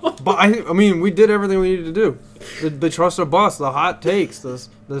 But I mean, we did everything we needed to do. The trust or bust, the hot takes,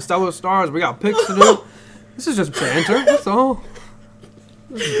 the stellar stars. We got picks to do. This is just banter. That's all.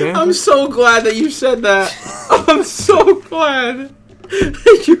 This is banter. I'm so glad that you said that. I'm so glad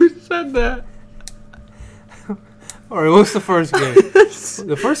that you said that. All right, what's the first game?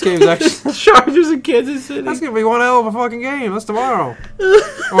 The first game is actually Chargers and Kansas City. that's gonna be one hell of a fucking game. That's tomorrow.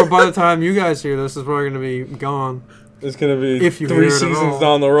 Or by the time you guys hear this, is probably gonna be gone. It's gonna be If you 3 hear it at seasons all.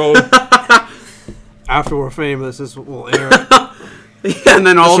 down the road. After we're famous, this will air. Yeah, and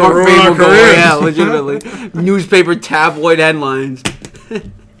then all of will our ruin fame our will go careers. away. Yeah, legitimately. Newspaper tabloid headlines.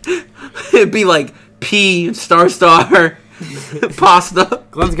 It'd be like P, star, pasta.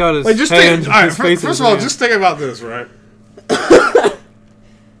 Glenn's got his Like, just hand, think. All right, his face in first his of all, hand. just think about this, right?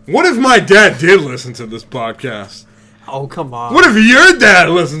 What if my dad did listen to this podcast? Oh, come on. What if your dad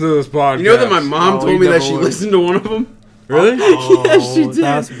listened to this podcast? You know that my mom Oh, told you me that never she would. listened to one of them? Really? Oh, Yes, she did.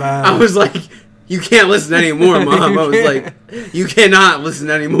 That's bad. I was like, you can't listen anymore, Mom. I was like, you cannot listen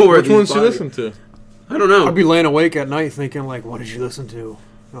anymore. Which one she listened to? I don't know. I'd be laying awake at night thinking, like, what did you listen to?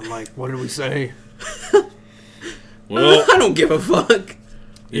 I'm like, what did we say? Well, I don't give a fuck.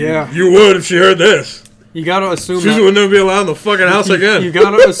 Yeah. you would if she heard this. You gotta assume Susan that. would never be allowed in the fucking house again. You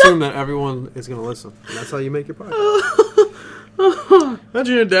gotta assume that everyone is gonna listen. And that's how you make your podcast.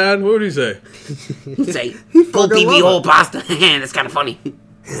 Imagine your dad. What would he say? Say, full fucking BB love hole pasta. That's kind of funny.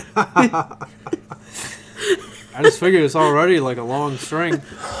 I just figured it's already like a long string.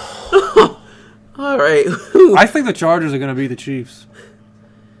 All right. I think the Chargers are gonna be the Chiefs.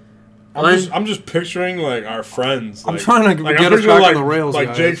 I'm just picturing like our friends. I'm like, trying to like, get I'm us picturing, back on like, the rails, Like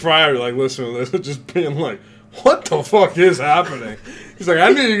guys. Jake Fryer, like listening to this, just being like, "What the fuck is happening?" He's like, "I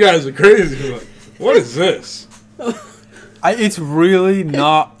knew you guys are crazy." He's like, what is this? It's really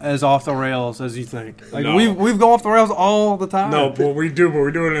not as off the rails as you think. Like No. we've gone off the rails all the time. No, but we do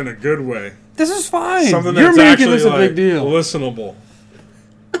it in a good way. This is fine. Something You're that's making actually this a like, big deal. listenable.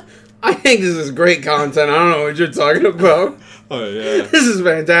 I think this is great content. I don't know what you're talking about. Oh yeah. This is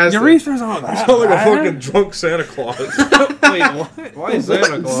fantastic. Urethra's on that. I sound like a bad. fucking drunk Santa Claus. Wait, what? Why is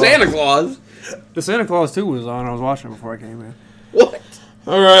Santa Claus? Santa Claus? The Santa Claus 2 was on. I was watching it before I came in. What?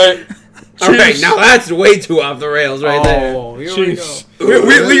 All right. All right, Chiefs. now that's way too off the rails right there. Oh, here Chiefs. we go.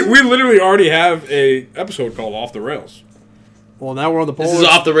 We literally already have a episode called Off the Rails. Well, now we're on the Polar. This is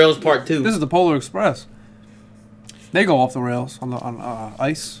off the rails part 2. This is the Polar Express. They go off the rails on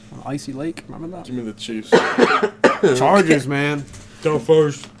ice, on icy lake. Remember that? Give me the Chiefs. Chargers, man. The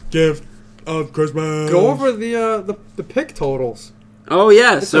first gift of Christmas. Go over the pick totals. Oh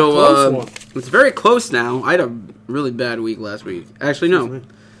yeah, It's a so close one. it's very close now. I had a really bad week last week. Actually, no.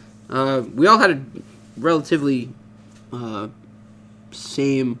 We all had a relatively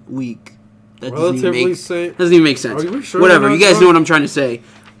same week. That Relatively same. doesn't even make sense. Are we sure Whatever. we're You not guys done? know what I'm trying to say.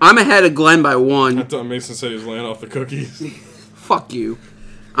 I'm ahead of Glenn by I 1. thought Mason said he was laying off the cookies. Fuck you.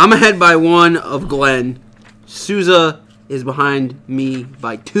 I'm ahead by 1 of Glenn. Souza is behind me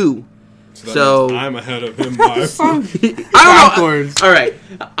by 2. That So- means I'm ahead of him by. I don't know. Backwards. All right.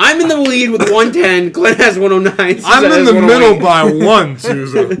 I'm in the lead with 110. Glenn has 109. Souza I'm in has the 108. middle by 1,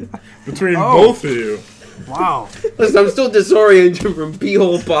 Susan. Between both of you. Wow. Listen, I'm still disoriented from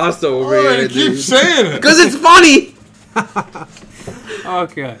pee-hole pasta over Oh, here. you keep saying it. Because it's funny.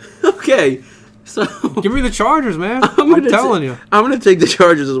 Okay. Okay. So Give me the Chargers, man. I'm I'm telling you. I'm gonna take the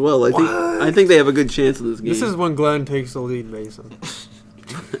Chargers as well. I think they have a good chance in this game. This is when Glenn takes the lead, Mason.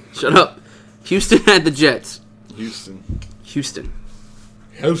 Shut up. Houston at the Jets. Houston. Houston.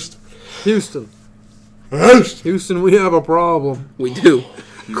 Houston. Houston. Houston, we have a problem. We do.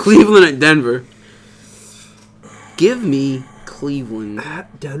 Cleveland at Denver. Give me Cleveland.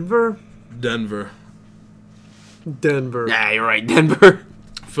 At Denver? Denver. Denver. Yeah, you're right, Denver.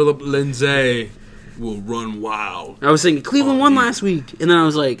 Philip Lindsay will run wild. I was thinking Cleveland won last week, and then I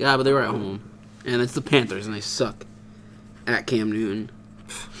was like, but they were at home, and it's the Panthers, and they suck. At Cam Newton.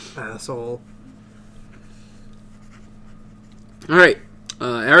 Asshole. All right,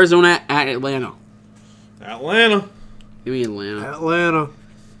 Arizona at Atlanta. Atlanta. Give me Atlanta. Atlanta.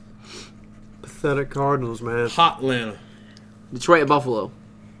 Pathetic Cardinals, man. Hot Atlanta. Detroit at Buffalo.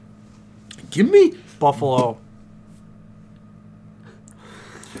 Give me Buffalo.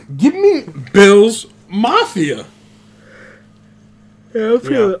 Bills Mafia.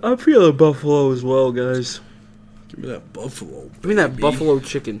 Yeah, I'm feeling Buffalo as well, guys. Give me that Buffalo. Give me that baby. Buffalo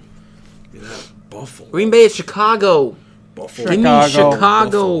chicken. Give me that Buffalo. Green Bay at Chicago. Buffalo. Give me Chicago.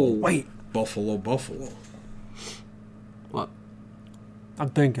 Chicago. Wait, Buffalo. What? I'm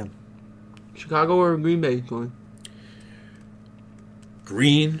thinking. Chicago or Green Bay? Going.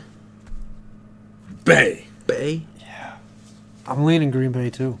 Green Bay. Bay. I'm leaning Green Bay,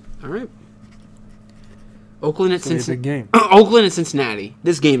 too. All right. Oakland at It's gonna be a big Cincinnati. game. Oakland at Cincinnati.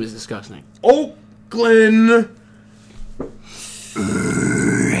 This game is disgusting. Oakland.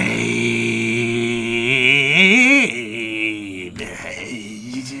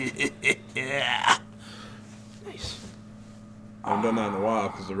 Nice. I haven't done that in a while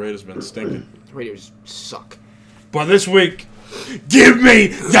because the Raiders been stinking. The Raiders suck. But this week, give me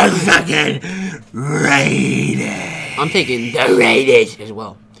the fucking Raiders. I'm taking the Raiders as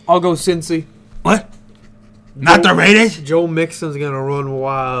well. I'll go Cincy. What? Not the Raiders? Joe Mixon's going to run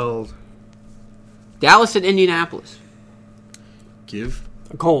wild. Dallas at Indianapolis. Give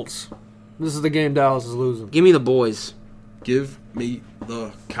Colts. This is the game Dallas is losing. Give me the boys. me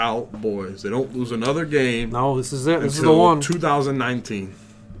the Cowboys. They don't lose another game No, this is it. This is the until one. 2019.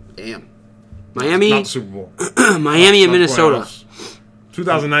 Damn. Miami. Not the Super Bowl. Miami and Not Minnesota. playoffs.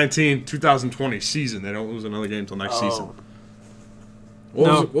 2019, 2020 season. They don't lose another game until next season.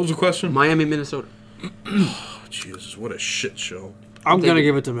 What was the question? Miami, Minnesota. Oh, Jesus, what a shit show. I'm going to thinking-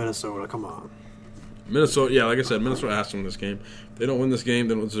 give it to Minnesota. Come on. Minnesota, yeah, like I said, Minnesota has to win this game. If they don't win this game,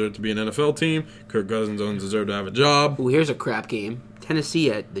 they don't deserve to be an NFL team. Kirk Cousins doesn't deserve to have a job. Ooh, here's a crap game.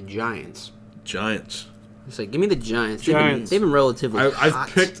 Tennessee at the Giants. Giants. It's like, give me the Giants. Giants. They've been relatively I've hot.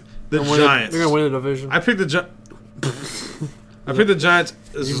 picked the They're Giants. going to win the division. I picked the Giants.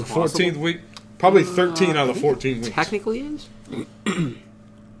 This is the 14th week. Probably 13 out of the 14 weeks. Technically is.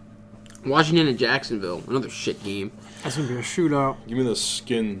 Washington and Jacksonville. Another shit game. That's going to be a shootout. Give me the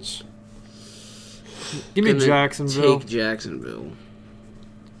Skins. Give me Gonna Jacksonville. Take Jacksonville.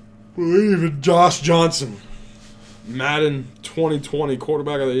 Believe in Josh Johnson. Madden 2020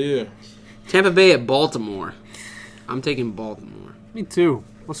 quarterback of the year. Tampa Bay at Baltimore. I'm taking Baltimore. Me too.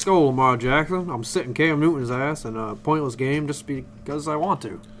 Let's go, Lamar Jackson. I'm sitting Cam Newton's ass in a pointless game just because I want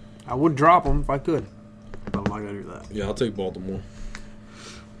to. I would drop him if I could. But I'm not going to do that. Yeah, I'll take Baltimore.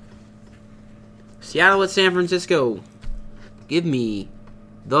 Seattle at San Francisco. Give me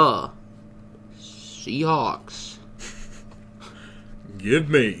the Seahawks. Give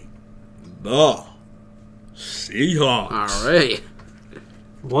me the Seahawks. All right.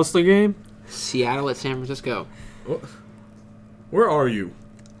 What's the game? Seattle at San Francisco. Where are you?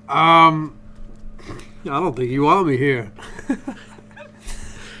 I don't think you want me here.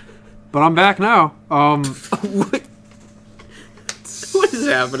 But I'm back now. What is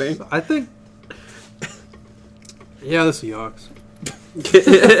happening? I think. Yeah, the Seahawks.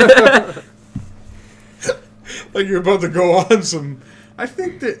 Like you're about to go on some. I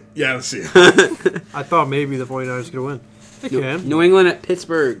think that. Yeah, let's see. I thought maybe the 49ers could win. They can. New England at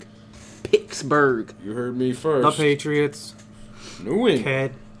Pittsburgh. Pittsburgh. You heard me The first. Patriots. New England.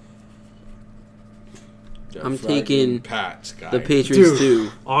 Cad. Got I'm fragging taking Pats, guy. The Patriots too.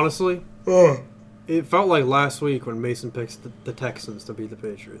 Honestly, Ugh. it felt like last week when Mason picked the Texans to beat the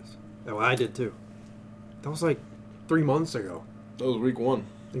Patriots. Yeah, well, I did too. That was like 3 months ago. That was week 1.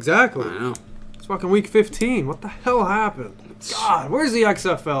 Exactly. I know. It's fucking week 15. What the hell happened? God, where's the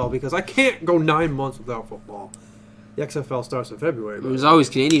XFL? Because I can't go 9 months without football. The XFL starts in February. It But was always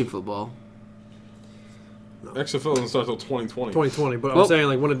Canadian football. XFL doesn't start until 2020. 2020. But Well- I'm saying,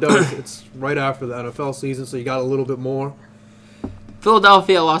 like, when it does, it's right after the NFL season, so you got a little bit more.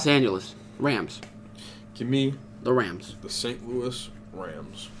 Philadelphia, Los Angeles. Rams. Give me The Rams. the St. Louis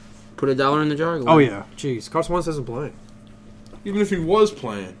Rams. Put $1 in the jar. Oh, yeah. Jeez. Carson Wentz isn't playing. Even if he was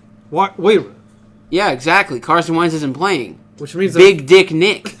playing. What? Wait a minute. Yeah, exactly. Carson Wentz isn't playing. Which means Big Dick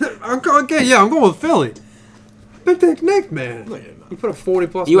Nick. Okay, yeah, I'm going with Philly. Big Dick Nick, man. No, you're not. He put up 40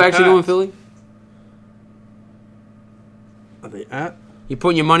 plus. You in the actually Pats. going Philly? Are they at? You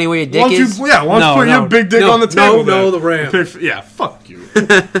putting your money where your Why dick don't is? you put your big dick on the table? No, then. the Rams. Yeah, fuck you.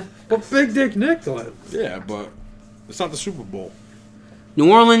 But Big Dick Nick did. Yeah, but it's not the Super Bowl. New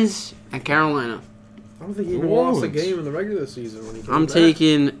Orleans at Carolina. I don't think he New even lost a Orleans. game in the regular season when he came I'm back.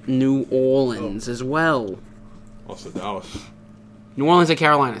 taking New Orleans as well. Also Dallas. New Orleans at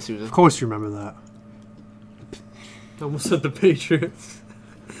Carolina, Susan. Of course you remember that. I almost said the Patriots.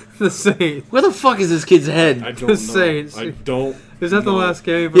 The Saints. Where the fuck is this kid's head? I don't The know. Saints. I don't. Is that the know. last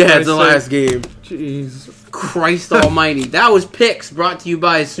game? Yeah, it's the last game. Jeez. Christ almighty. That was Picks, brought to you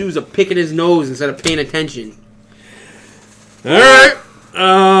by Sousa picking his nose instead of paying attention. All right.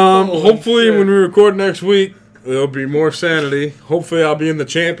 Hopefully, shit. when we record next week, there'll be more sanity. Hopefully, I'll be in the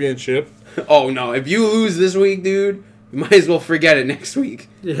championship. Oh, no. If you lose this week, dude, you might as well forget it next week.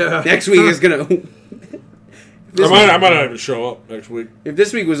 Yeah. Next week is going to... I might not even show up next week. If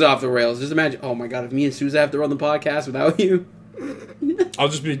this week was off the rails, just imagine, oh my god, if me and Sousa have to run the podcast without you.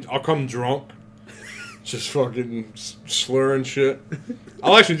 I'll come drunk. Just fucking slurring shit.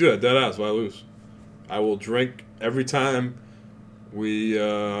 I'll actually do that, dead ass, if I lose. I will drink every time we,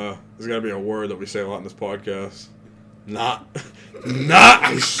 there's gotta be a word that we say a lot in this podcast. Not,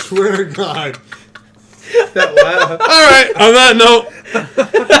 I swear to God. That laugh. Alright, on that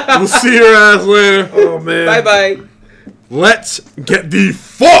note, we'll see your ass later. Oh, man. Bye-bye. Let's get the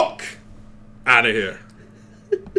fuck out of here.